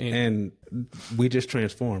 And we just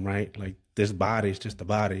transform, right? Like this body is just a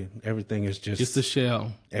body. Everything is just a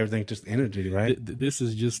shell. Everything's just energy, right? This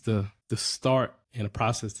is just the start and a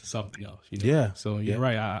process to something else. You know? Yeah. So you're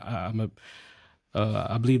right. I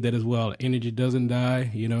believe that as well. Energy doesn't die.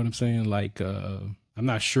 You know what I'm saying? Like I'm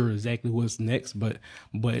not sure exactly what's next, but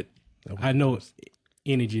I know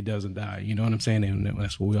energy doesn't die. You know what I'm saying? And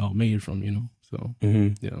that's what we all made from. You know. So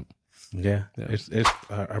Yeah, it's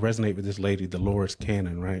I resonate with this lady, Dolores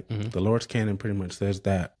Cannon, right? Dolores Cannon pretty much says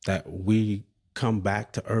that we come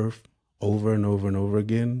back to Earth over and over and over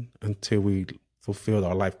again until we fulfill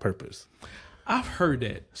our life purpose. I've heard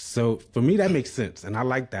that. So for me, that makes sense, and I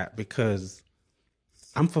like that because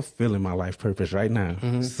I'm fulfilling my life purpose right now.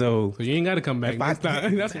 So you ain't got to come back. That's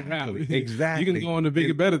what happens. Exactly. You can go on to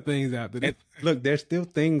bigger, better things after that. Look, there's still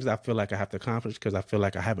things I feel like I have to accomplish because I feel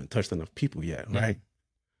like I haven't touched enough people yet, right?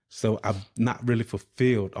 So I've not really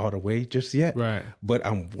fulfilled all the way just yet, right? But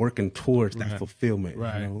I'm working towards that fulfillment,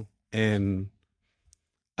 right? You know? And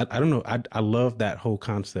I don't know. I love that whole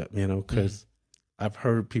concept, you know, because I've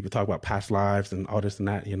heard people talk about past lives and all this and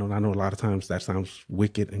that, you know. And I know a lot of times that sounds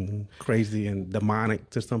wicked and crazy and demonic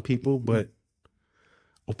to some people, but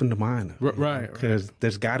open the mind up, right? Because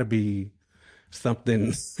there's got to be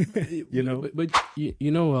something, you know. But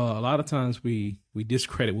you know, a lot of times we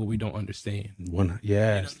discredit what we don't understand. Yes. You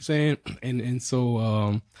know what I'm saying? And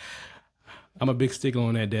so I'm a big stickler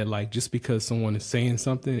on that like just because someone is saying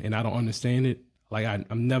something and I don't understand it, like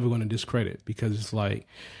I'm never going to discredit, because it's like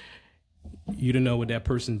you don't know what that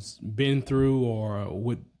person's been through or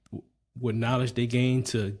what knowledge they gained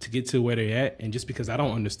to get to where they're at. And just because I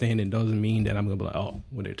don't understand it doesn't mean that I'm going to be like, oh,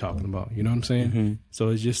 what they're talking about. You know what I'm saying? So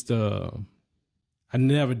it's just I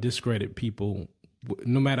never discredit people,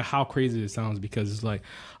 no matter how crazy it sounds, because it's like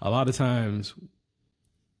a lot of times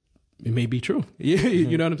it may be true. Yeah,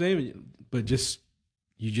 you know what I'm saying? But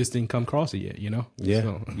you just didn't come across it yet, you know? Yeah.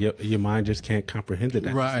 So, Your mind just can't comprehend it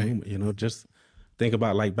at Right. this moment, you know? Just think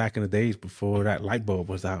about like back in the days before that light bulb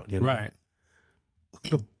was out, you know? right. What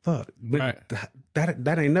the fuck? Right.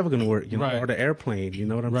 That ain't never gonna work, you know? Right. Or the airplane, you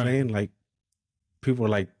know what I'm Right. saying? Like people are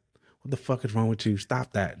like, what the fuck is wrong with you?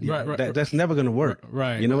 Stop that. You Right, know, right, that's never gonna work.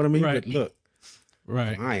 Right. You know what I mean? Right. But look,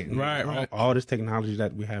 Right. fine. Right. All this technology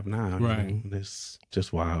that we have now, Right. you know, it's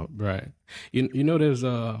just wild. Right. You know, there's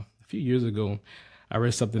a few years ago, I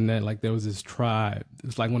read something that like there was this tribe.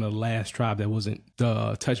 It's like one of the last tribe that wasn't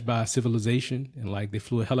touched by civilization, and like they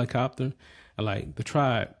flew a helicopter, and like the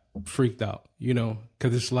tribe freaked out, you know,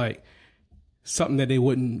 because it's like something that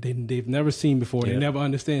they've never seen before. They never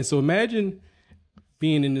understand. So imagine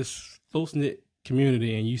being in this close knit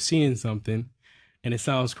community and you seeing something, and it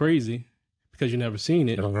sounds crazy because you never seen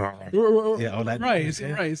it. Yeah, all that. Right.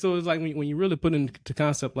 Yeah. Right. So it's like when you really put into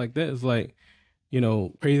concept like that, it's like, you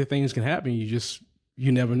know, crazy things can happen.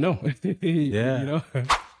 You never know. Yeah. You know?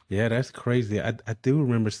 Yeah, that's crazy. I do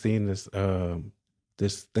remember seeing this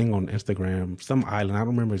this thing on Instagram, some island. I don't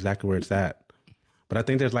remember exactly where it's at, but I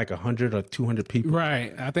think there's like 100 or 200 people.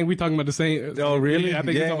 Right. I think we're talking about the same. Oh, really? Yeah, I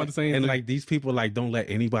think we're talking about the same. And thing. like these people like don't let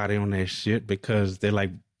anybody on their shit because they're like,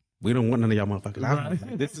 we don't want none of y'all motherfuckers.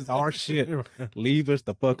 Right. This is our shit. Leave us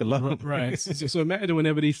the fuck alone. Right. So imagine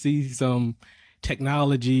whenever they see some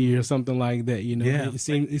technology or something like that, you know, Yeah.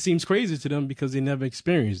 it seems crazy to them because they never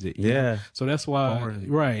experienced it. you know? Yeah. So that's why,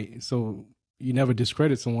 Foreign. right. So you never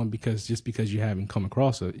discredit someone because you haven't come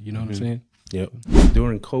across it. You know what I'm saying? Yep.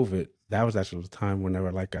 During COVID, that was actually the time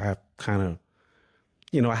whenever like I kind of,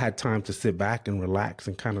 you know, I had time to sit back and relax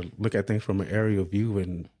and kind of look at things from an aerial view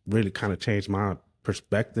and really kind of change my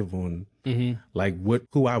perspective on like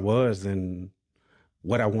who I was and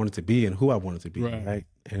what I wanted to be and who I wanted to be. Right.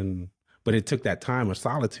 But it took that time of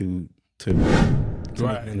solitude to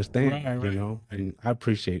understand, you know, and I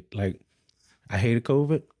appreciate, like, I hated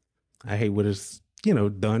COVID. I hate what it's, you know,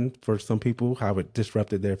 done for some people, how it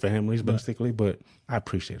disrupted their families basically, but I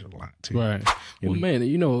appreciate it a lot too. Right. Well, man,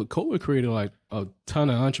 you know, COVID created like a ton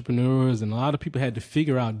of entrepreneurs and a lot of people had to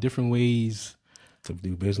figure out different ways to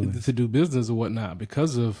do business or whatnot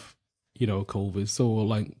because of, you know, COVID. So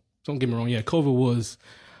like, don't get me wrong. Yeah, COVID was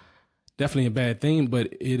definitely a bad thing,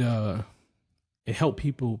 but it helped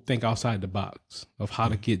people think outside the box of how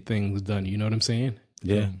to get things done. You know what I'm saying?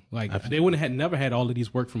 Yeah. Like they wouldn't have never had all of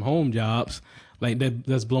these work from home jobs like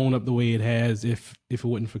that's blown up the way it has if it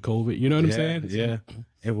wasn't for COVID. You know what I'm saying? Yeah.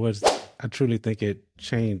 It was, I truly think it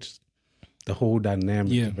changed the whole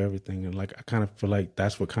dynamic of everything. And like, I kind of feel like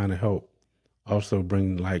that's what kind of helped also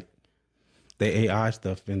bring like the AI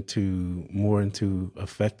stuff into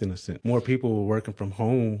effect in a sense. More people were working from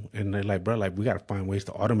home and they're like, bro, like we got to find ways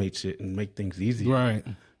to automate shit and make things easy. Right.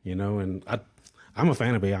 You know, and I'm a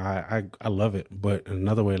fan of AI. I love it. But in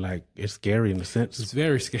another way, like it's scary in a sense. It's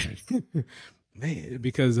very scary. Man.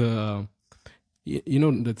 Because, you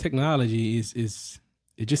know, the technology is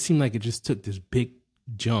it just seemed like it just took this big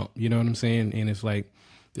jump. You know what I'm saying? And it's like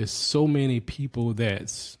there's so many people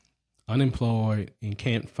that's unemployed and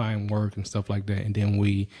can't find work and stuff like that. And then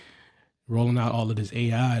we rolling out all of this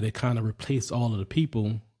AI that kind of replace all of the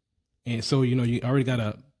people. And so, you know, you already got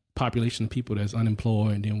a population of people that's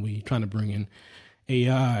unemployed, and then we trying to bring in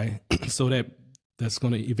AI so that's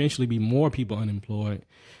going to eventually be more people unemployed.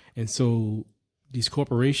 And so these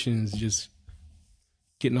corporations just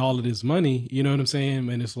getting all of this money, you know what I'm saying?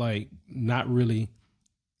 And it's like not really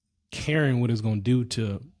caring what it's going to do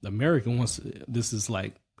to America once this is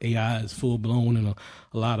like AI is full blown and a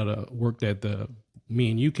lot of the work that me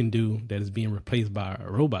and you can do that is being replaced by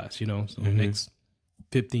robots, you know? So the next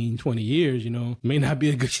 15, 20 years, you know, may not be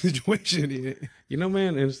a good situation. You know,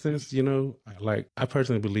 man, in a sense, you know, like I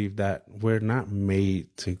personally believe that we're not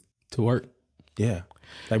made to work. Yeah.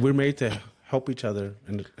 Like we're made to help each other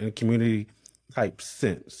in a community type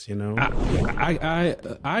sense, you know? I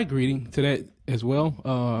agree to that as well.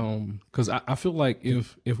 Cause I feel like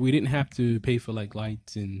if we didn't have to pay for like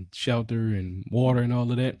lights and shelter and water and all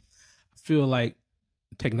of that, I feel like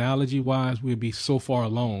technology wise, we'd be so far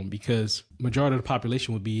along because majority of the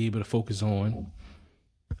population would be able to focus on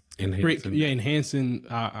enhancing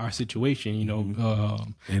our situation, you know,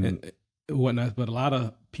 and whatnot. But a lot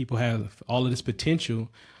of people have all of this potential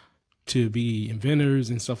to be inventors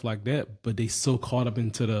and stuff like that, but they so caught up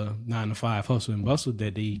into the 9-to-5 hustle and bustle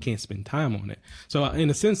that they can't spend time on it. So in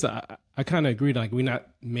a sense, I kind of agree. Like we're not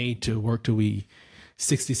made to work till we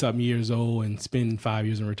 60 something years old and spend 5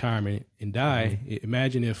 years in retirement and die.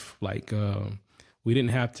 Imagine if like we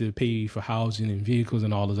didn't have to pay for housing and vehicles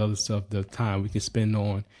and all this other stuff. The time we could spend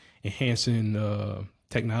on enhancing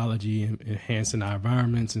technology and enhancing our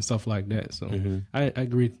environments and stuff like that. So I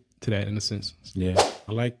agree to that in a sense. Yeah,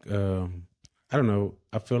 I like. I don't know.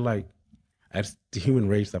 I feel like as the human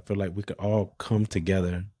race, I feel like we could all come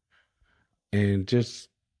together and just,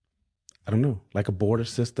 I don't know, like a border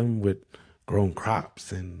system with growing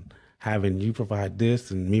crops and having you provide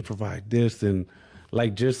this and me provide this and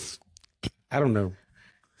like just, I don't know.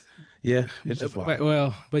 Yeah, it's just wild.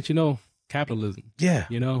 Well, but capitalism. Yeah,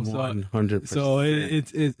 100%. So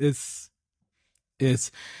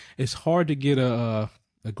it's hard to get a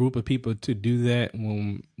group of people to do that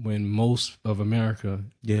when most of America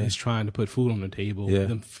is trying to put food on the table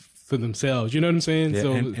for themselves. You know what I'm saying? Yeah,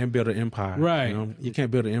 so and build an empire. Right. You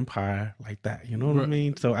can't build an empire like that. You know what I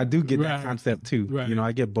mean? So I do get that concept too. Right.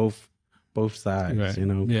 I get both sides. Right.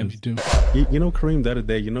 Yeah, you do. Kareem, the other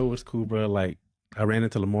day, what's cool, bro? Like I ran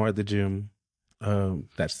into Lamar at the gym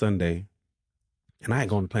that Sunday, and I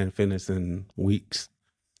ain't gone to Planet Fitness in weeks.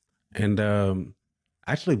 And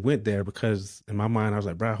I actually went there because in my mind I was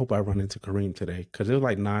like, bro, I hope I run into Kareem today, because it was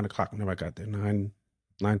like 9:00 whenever I got there,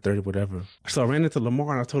 9:30, whatever. So I ran into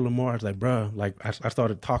Lamar and I told Lamar, I was like, bro, like I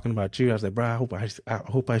started talking about you. I was like, bro, I hope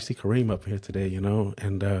I see Kareem up here today,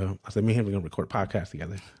 And I said, me and him are gonna record a podcast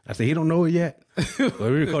together. I said, he don't know it yet, but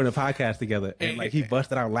we're recording a podcast together. And like he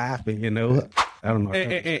busted out laughing, I don't know.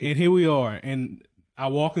 And here we are. And I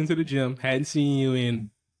walked into the gym, hadn't seen you in.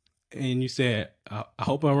 And you said, I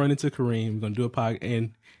hope I run into Kareem. We're going to do a podcast.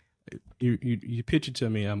 And you pictured to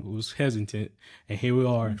me. I was hesitant. And here we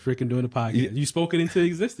are, freaking doing the podcast. You spoke it into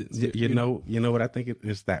existence. You know what I think it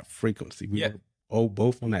is? That frequency. We were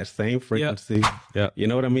both on that same frequency. Yeah. You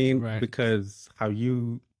know what I mean? Right. Because how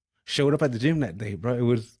you showed up at the gym that day, bro. It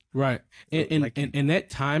was... Right. And that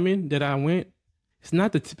timing that I went, it's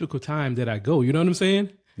not the typical time that I go. You know what I'm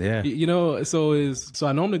saying? Yeah. So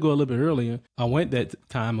I normally go a little bit earlier. I went that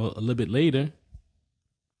time a little bit later,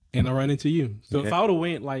 and I ran into you. So if I would have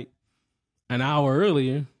went like an hour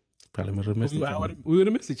earlier, probably would have missed each other. We would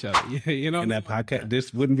have missed each other. Yeah, in that podcast,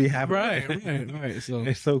 this wouldn't be happening. Right. So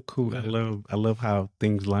it's so cool. I love how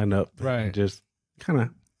things line up. Right. And just kind of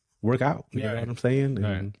work out. You know what I'm saying?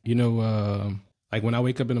 Right. Like when I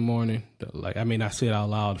wake up in the morning, I say it out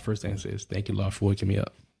loud. The first thing I say is, "Thank you, Lord, for waking me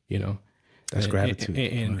up." That's gratitude.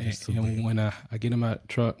 And when I get in my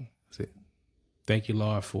truck, I say, thank you,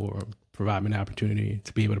 Lord, for providing me an opportunity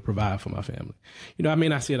to be able to provide for my family. I may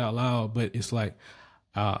not say it out loud, but it's like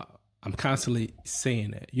I'm constantly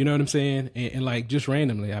saying that. You know what I'm saying? And like just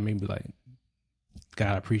randomly, be like, God,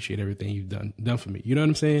 I appreciate everything you've done for me. You know what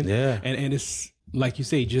I'm saying? Yeah. And it's like you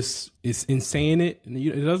say, just it's in saying it.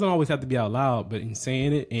 It doesn't always have to be out loud, but in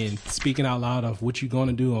saying it and speaking out loud of what you're going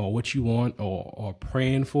to do or what you want or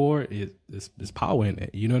praying for, there's power in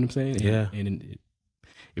it. You know what I'm saying? Yeah. And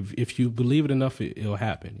if you believe it enough, it'll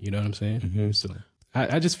happen. You know what I'm saying? Mm-hmm. So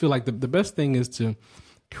I just feel like the best thing is to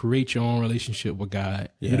create your own relationship with God.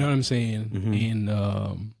 Yeah. You know what I'm saying? Mm-hmm.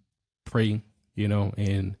 And pray,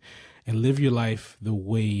 and live your life the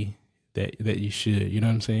way that you should, you know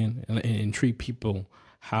what I'm saying? And treat people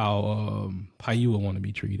how you would want to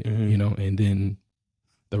be treated, and then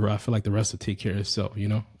I feel like the rest will take care of itself,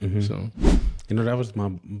 Mm-hmm. So, that was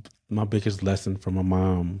my biggest lesson from my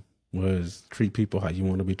mom was treat people how you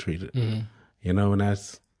want to be treated, and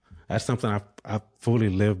that's something I fully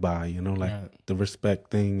live by, the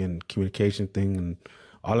respect thing and communication thing and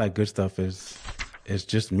all that good stuff is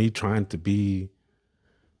just me trying to be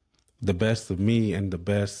the best of me and the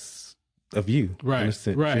best of you, right? In a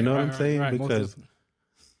sense. Right. You know what I'm saying? Right. Because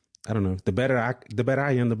I don't know, the better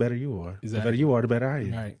I am, the better you are. Exactly. The better you are, the better I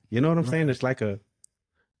am. Right. You know what I'm saying? It's like a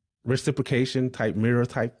reciprocation type mirror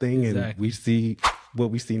type thing, exactly. And we see what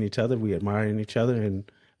we see in each other, we admire in each other, and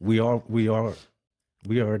we are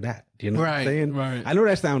that. You know what I'm saying? Right. I know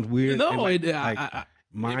that sounds weird. No, it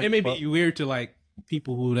may be weird to like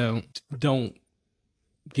people who don't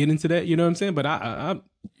get into that. You know what I'm saying? But I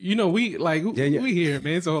we like we hear it,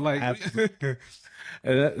 man. So like,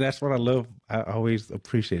 that's what I love. I always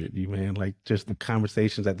appreciated you, man. Like just the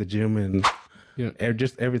conversations at the gym and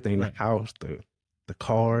just everything, the house, the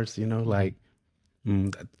cars. Like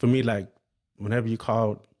for me, like whenever you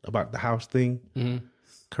called about the house thing,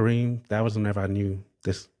 Kareem, that was whenever I knew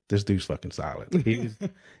this dude's fucking solid.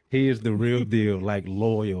 He is the real deal, like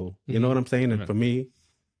loyal. You know what I'm saying? And for me,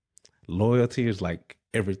 loyalty is like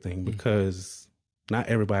everything, because not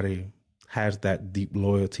everybody has that deep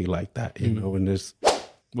loyalty like that, in this.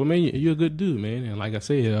 Well, man, you're a good dude, man. And like I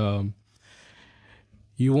say,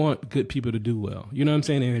 you want good people to do well. You know what I'm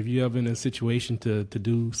saying? And if you're ever in a situation to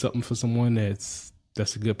do something for someone that's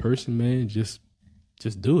a good person, man, just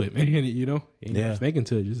just do it, man. You know, ain't Yeah. thinking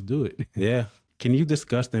to it, just do it. Yeah. Can you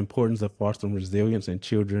discuss the importance of fostering resilience in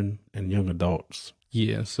children and young adults?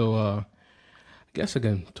 Yeah. So I guess I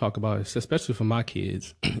can talk about it, especially for my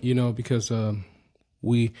kids, you know, because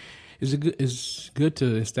it's good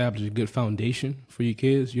to establish a good foundation for your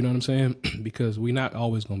kids, you know what I'm saying? Because we're not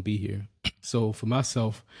always going to be here. So for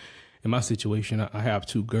myself, in my situation, I have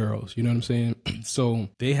 2 girls, you know what I'm saying? So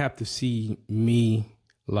they have to see me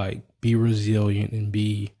like be resilient and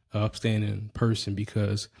be an upstanding person,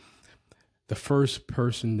 because the first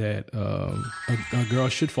person that a girl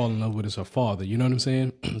should fall in love with is her father. You know what I'm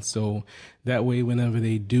saying? So that way, whenever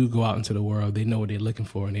they do go out into the world, they know what they're looking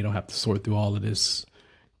for, and they don't have to sort through all of this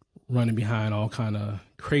running behind all kind of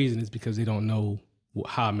craziness, because they don't know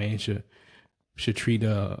how a man should treat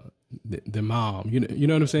the mom. You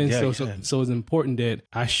know what I'm saying? Yeah, So it's important that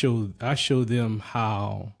I show them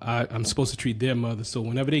how I'm supposed to treat their mother. So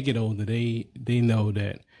whenever they get older, they know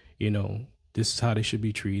that, you know, this is how they should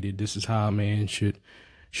be treated. This is how a man should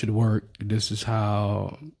work. This is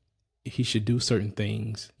how he should do certain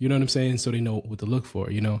things. You know what I'm saying? So they know what to look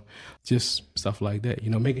for, you know, just stuff like that, you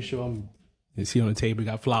know, making sure you see on the table,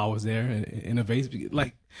 got flowers there in a vase.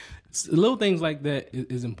 Like little things like that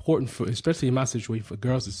is important for, especially in my situation, for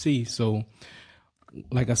girls to see. So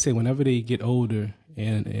like I said, whenever they get older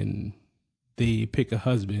and they pick a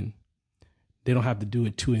husband, they don't have to do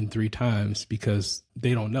it 2 and 3 times because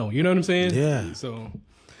they don't know. You know what I'm saying? Yeah. So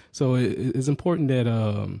it's important that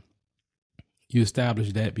you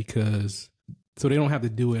establish that, because so they don't have to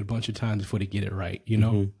do it a bunch of times before they get it right. You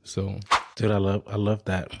know. So, dude, I love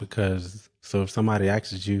that, because so if somebody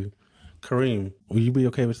asks you, Kareem, will you be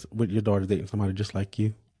okay with your daughter dating somebody just like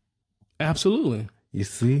you? Absolutely. You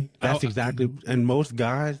see, that's exactly, and most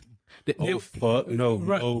guys. Fuck no!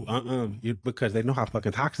 Right. Because they know how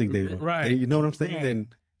fucking toxic they are. Right. You know what I'm saying? Right.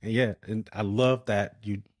 And yeah, and I love that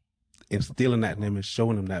you instilling that in them and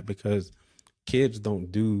showing them that, because kids don't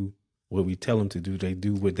do what we tell them to do; they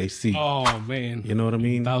do what they see. Oh man, you know what I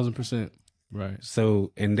mean? 1000%. Right.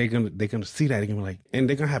 So, and they're gonna see that, they're gonna be like, and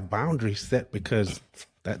they're gonna have boundaries set, because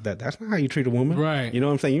that's not how you treat a woman. Right. You know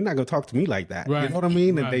what I'm saying? You're not gonna talk to me like that. Right. You know what I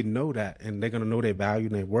mean? And Right. they know that, and they're gonna know their value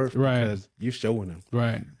and their worth, Right. because you're showing them.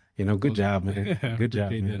 Right. You know, good job, man. Good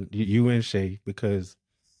job, man. You and Shay, because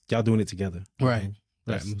y'all doing it together. Right.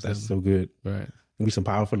 That's so good. Right. We some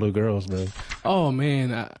powerful little girls, bro. Oh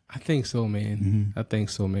man, I think so, man. I think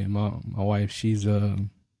so, man. My wife, she's a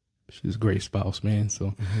great spouse, man.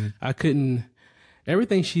 So I couldn't.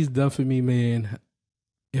 Everything she's done for me, man.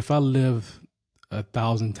 If I live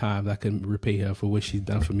 1,000 times, I couldn't repay her for what she's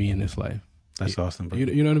done for me in this life. That's awesome, bro.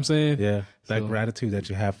 You know what I'm saying? Yeah, that gratitude that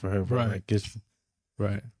you have for her, bro. Right. Like, it's,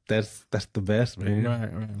 right. That's the best, man. Right.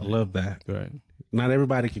 I love that. Right. Not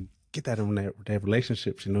everybody can get that in their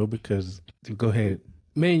relationships, you know. Because go ahead,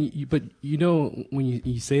 man. But you know, when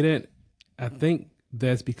you say that, I think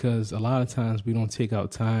that's because a lot of times we don't take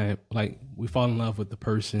out time. Like, we fall in love with the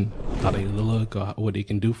person, how they look or what they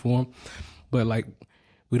can do for them, but like,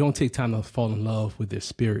 we don't take time to fall in love with their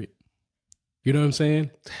spirit. You know what I'm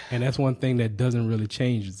saying? And that's one thing that doesn't really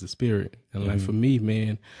change, is the spirit. And like for me,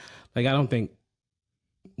 man, like I don't think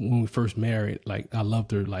when we first married, like I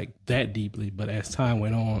loved her like that deeply, but as time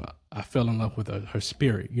went on, I fell in love with her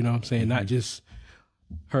spirit. You know what I'm saying? Not just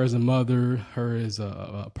her as a mother, her as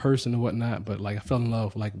a person and whatnot, but like I fell in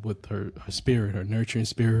love like with her spirit, her nurturing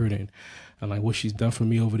spirit, and like what she's done for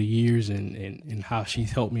me over the years, and how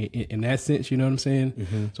she's helped me in that sense. You know what I'm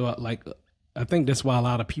saying? So I think that's why a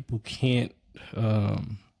lot of people can't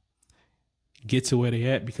get to where they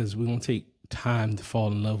at, because we don't take time to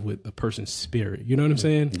fall in love with the person's spirit. You know what I'm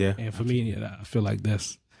saying? Yeah. And for me, I feel like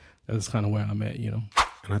that's kind of where I'm at. You know.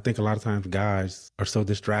 And I think a lot of times guys are so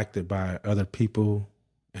distracted by other people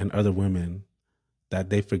and other women that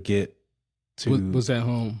they forget to... Was at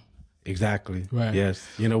home. Exactly. Right. Yes.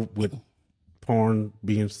 You know, with porn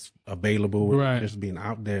being available, right. just being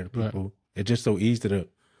out there to people, it's just so easy to,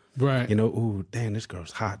 right. you know, ooh, damn, this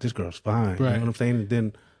girl's hot, this girl's fine. Right. You know what I'm saying? And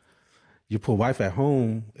then your poor wife at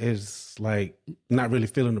home is like not really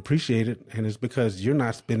feeling appreciated, and it's because you're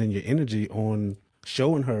not spending your energy on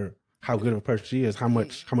showing her how good of a person she is, how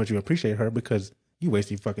much you appreciate her, because you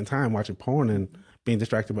waste your fucking time watching porn and being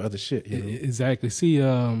distracted by other shit. You know? Exactly. See,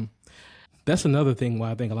 that's another thing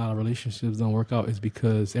why I think a lot of relationships don't work out, is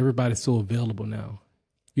because everybody's so available now.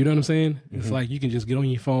 You know what I'm saying? It's like you can just get on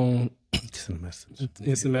your phone, instant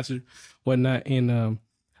message, whatnot. And I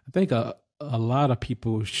think a lot of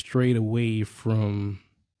people strayed away from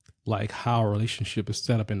like how a relationship is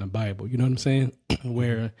set up in the Bible. You know what I'm saying?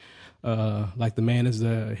 Where like the man is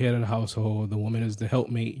the head of the household, the woman is the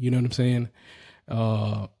helpmate. You know what I'm saying?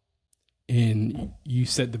 and you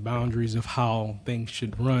set the boundaries of how things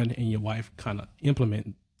should run, and your wife kind of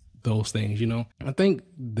implement those things. You know, I think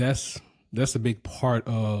that's a big part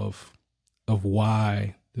of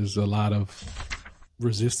why there's a lot of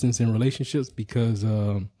resistance in relationships, because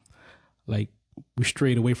like we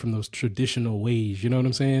strayed away from those traditional ways. You know what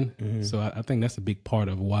I'm saying? Mm-hmm. So I think that's a big part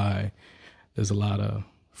of why there's a lot of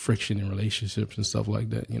friction in relationships and stuff like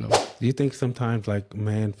that, you know. Do you think sometimes like a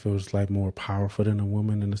man feels like more powerful than a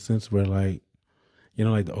woman, in a sense where, like, you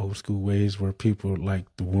know, like the old school ways where people, like,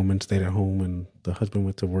 the woman stayed at home and the husband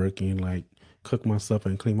went to work and like cook my supper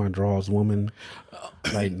and clean my drawers, woman,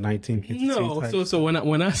 like 1952 no type? so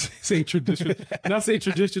when I say traditional when I say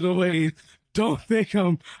traditional ways, don't think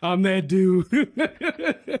I'm that dude.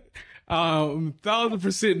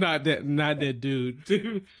 1,000% not that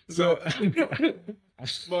dude. So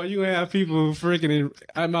well, you have people freaking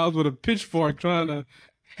I'm out with a pitchfork trying to,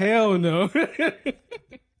 hell no.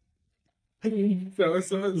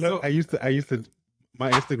 so I used to my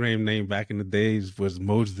Instagram name back in the days was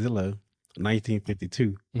Mozilla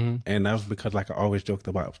 1952. Mm-hmm. And that was because, like, I always joked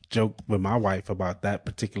with my wife about that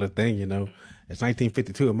particular thing, you know. It's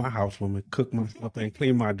 1952 in my house, woman, cook my stuff and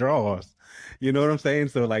clean my drawers. You know what I'm saying?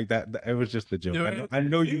 So like that it was just a joke. I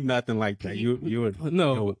know you nothing like that. You're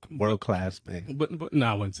no world class, man. But no,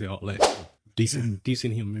 I wouldn't say all that. Decent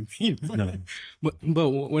human being. No. But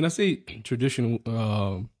when I say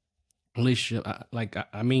traditional relationship,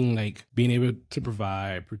 I mean like being able to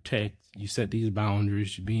provide, protect. You set these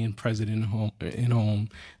boundaries. Being present in home,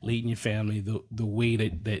 leading your family the way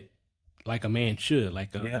that like a man should.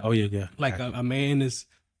 Like like a man is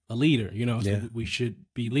a leader. You know, so we should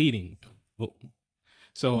be leading.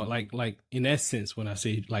 So like in that sense, when I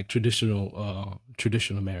say like traditional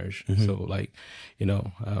marriage, mm-hmm. So like, you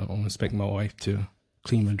know, I don't expect my wife to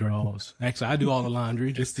clean my drawers. Actually, I do all the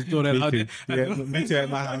laundry, just to throw that out there. Yeah, me too at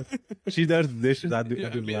my house. She does the dishes. I do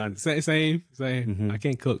the laundry. Same. Mm-hmm. I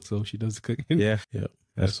can't cook, so she does the cooking. Yeah.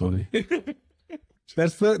 That's funny.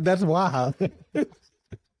 That's wild.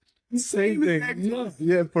 Same thing.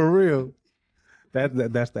 Yeah, for real.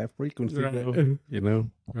 That's that frequency, right. Bro. You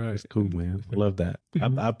know, right? It's cool, man. I love that.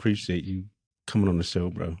 I appreciate you coming on the show,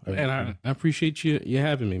 bro. And I appreciate you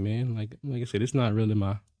having me, man. Like I said, it's not really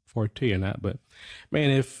my forte or not, but man,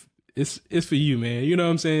 if it's for you, man. You know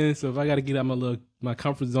what I'm saying? So if I got to get out my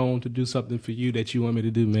comfort zone to do something for you that you want me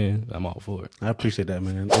to do, man, I'm all for it. I appreciate that,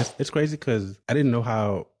 man. It's crazy because I didn't know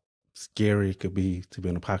how scary it could be to be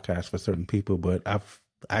on a podcast for certain people, but I've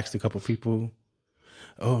asked a couple of people.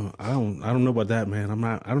 Oh, I don't know about that, man.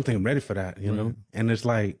 I don't think I'm ready for that, you know? And it's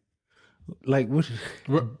like what?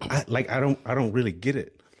 I don't really get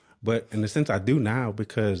it. But in a sense I do now,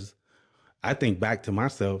 because I think back to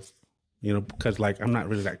myself, you know, because like I'm not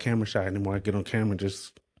really that camera shy anymore. I get on camera and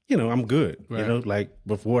just, you know, I'm good. Right. You know, like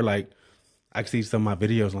before, like I see some of my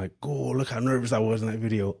videos like, oh, look how nervous I was in that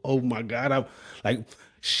video. Oh my God. I'm like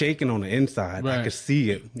shaking on the inside. Right. I could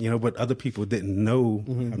see it, you know, but other people didn't know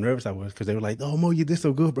how nervous I was, because they were like, oh, Mo, you did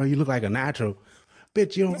so good, bro. You look like a natural.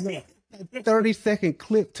 Bitch, you don't know. That 30-second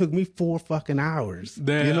clip took me 4 fucking hours.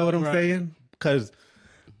 Damn, you know what I'm saying? Because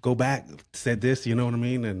go back, said this, you know what I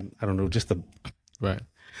mean? And I don't know, just the... Right.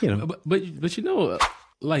 You know. But you know,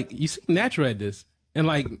 like, you seem natural at this. And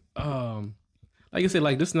like I said,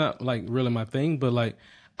 like, this is not like really my thing, but like,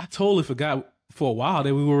 I totally forgot for a while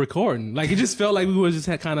that we were recording. Like, it just felt like we were just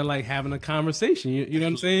kind of like having a conversation. You know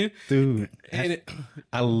what I'm saying? Dude,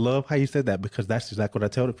 I love how you said that, because that's exactly what I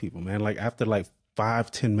tell the people, man. Like, after like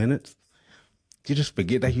 5-10 minutes, you just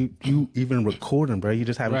forget that you even recording, bro. You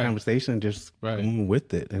just have a conversation and just going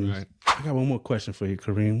with it. And I got one more question for you,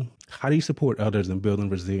 Kareem. How do you support others in building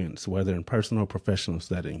resilience, whether in personal or professional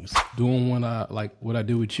settings? Doing what I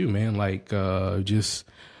do with you, man. Like, just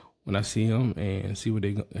when I see them and see what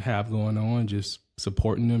they have going on, just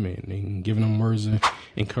supporting them and giving them words of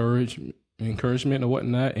encouragement or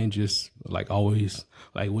whatnot, and just like always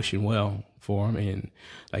like wishing well for them. And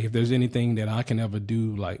like, if there's anything that I can ever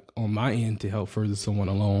do like on my end to help further someone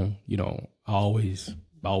along, you know, I always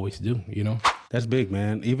do, you know. That's big,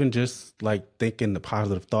 man. Even just like thinking the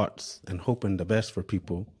positive thoughts and hoping the best for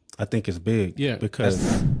people, I think is big. Yeah,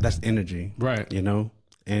 because that's energy, right? You know,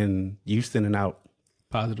 and you sending out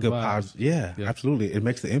positive vibes. Yeah, absolutely. It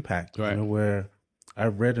makes the impact. Right. You know, where I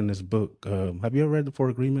read in this book, have you ever read The 4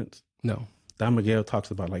 Agreements? No. Don Miguel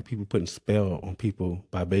talks about like people putting spell on people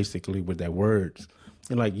by basically with their words.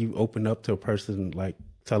 And like, you open up to a person, like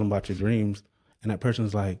tell them about your dreams, and that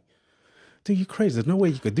person's like, dude, you crazy. There's no way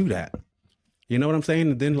you could do that. You know what I'm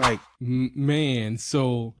saying? And then like, man,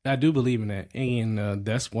 so I do believe in that. And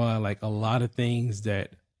that's why like a lot of things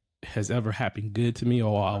that has ever happened good to me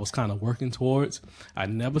or I was kind of working towards, I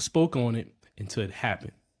never spoke on it until it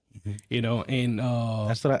happened. You know, and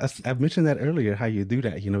that's what I mentioned that earlier. How you do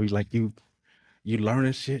that? You know, you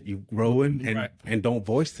learning shit, you growing, and don't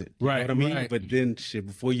voice it. You know what I mean? Right. But then shit,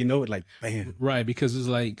 before you know it, like bam. Right, because it's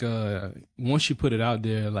like once you put it out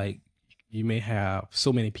there, like you may have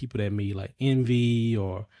so many people that may like envy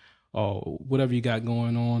or whatever you got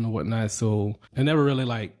going on or whatnot. So I never really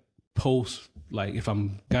like post like if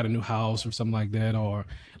I'm got a new house or something like that, or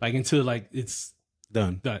like until like it's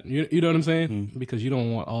done. You know what I'm saying? Mm-hmm. Because you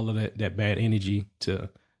don't want all of that bad energy to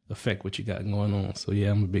affect what you got going on. So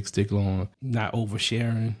yeah, I'm a big stickler on not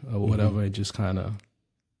oversharing or whatever, and just kind of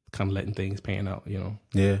letting things pan out, you know.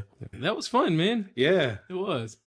 Yeah. That was fun, man. Yeah. It was.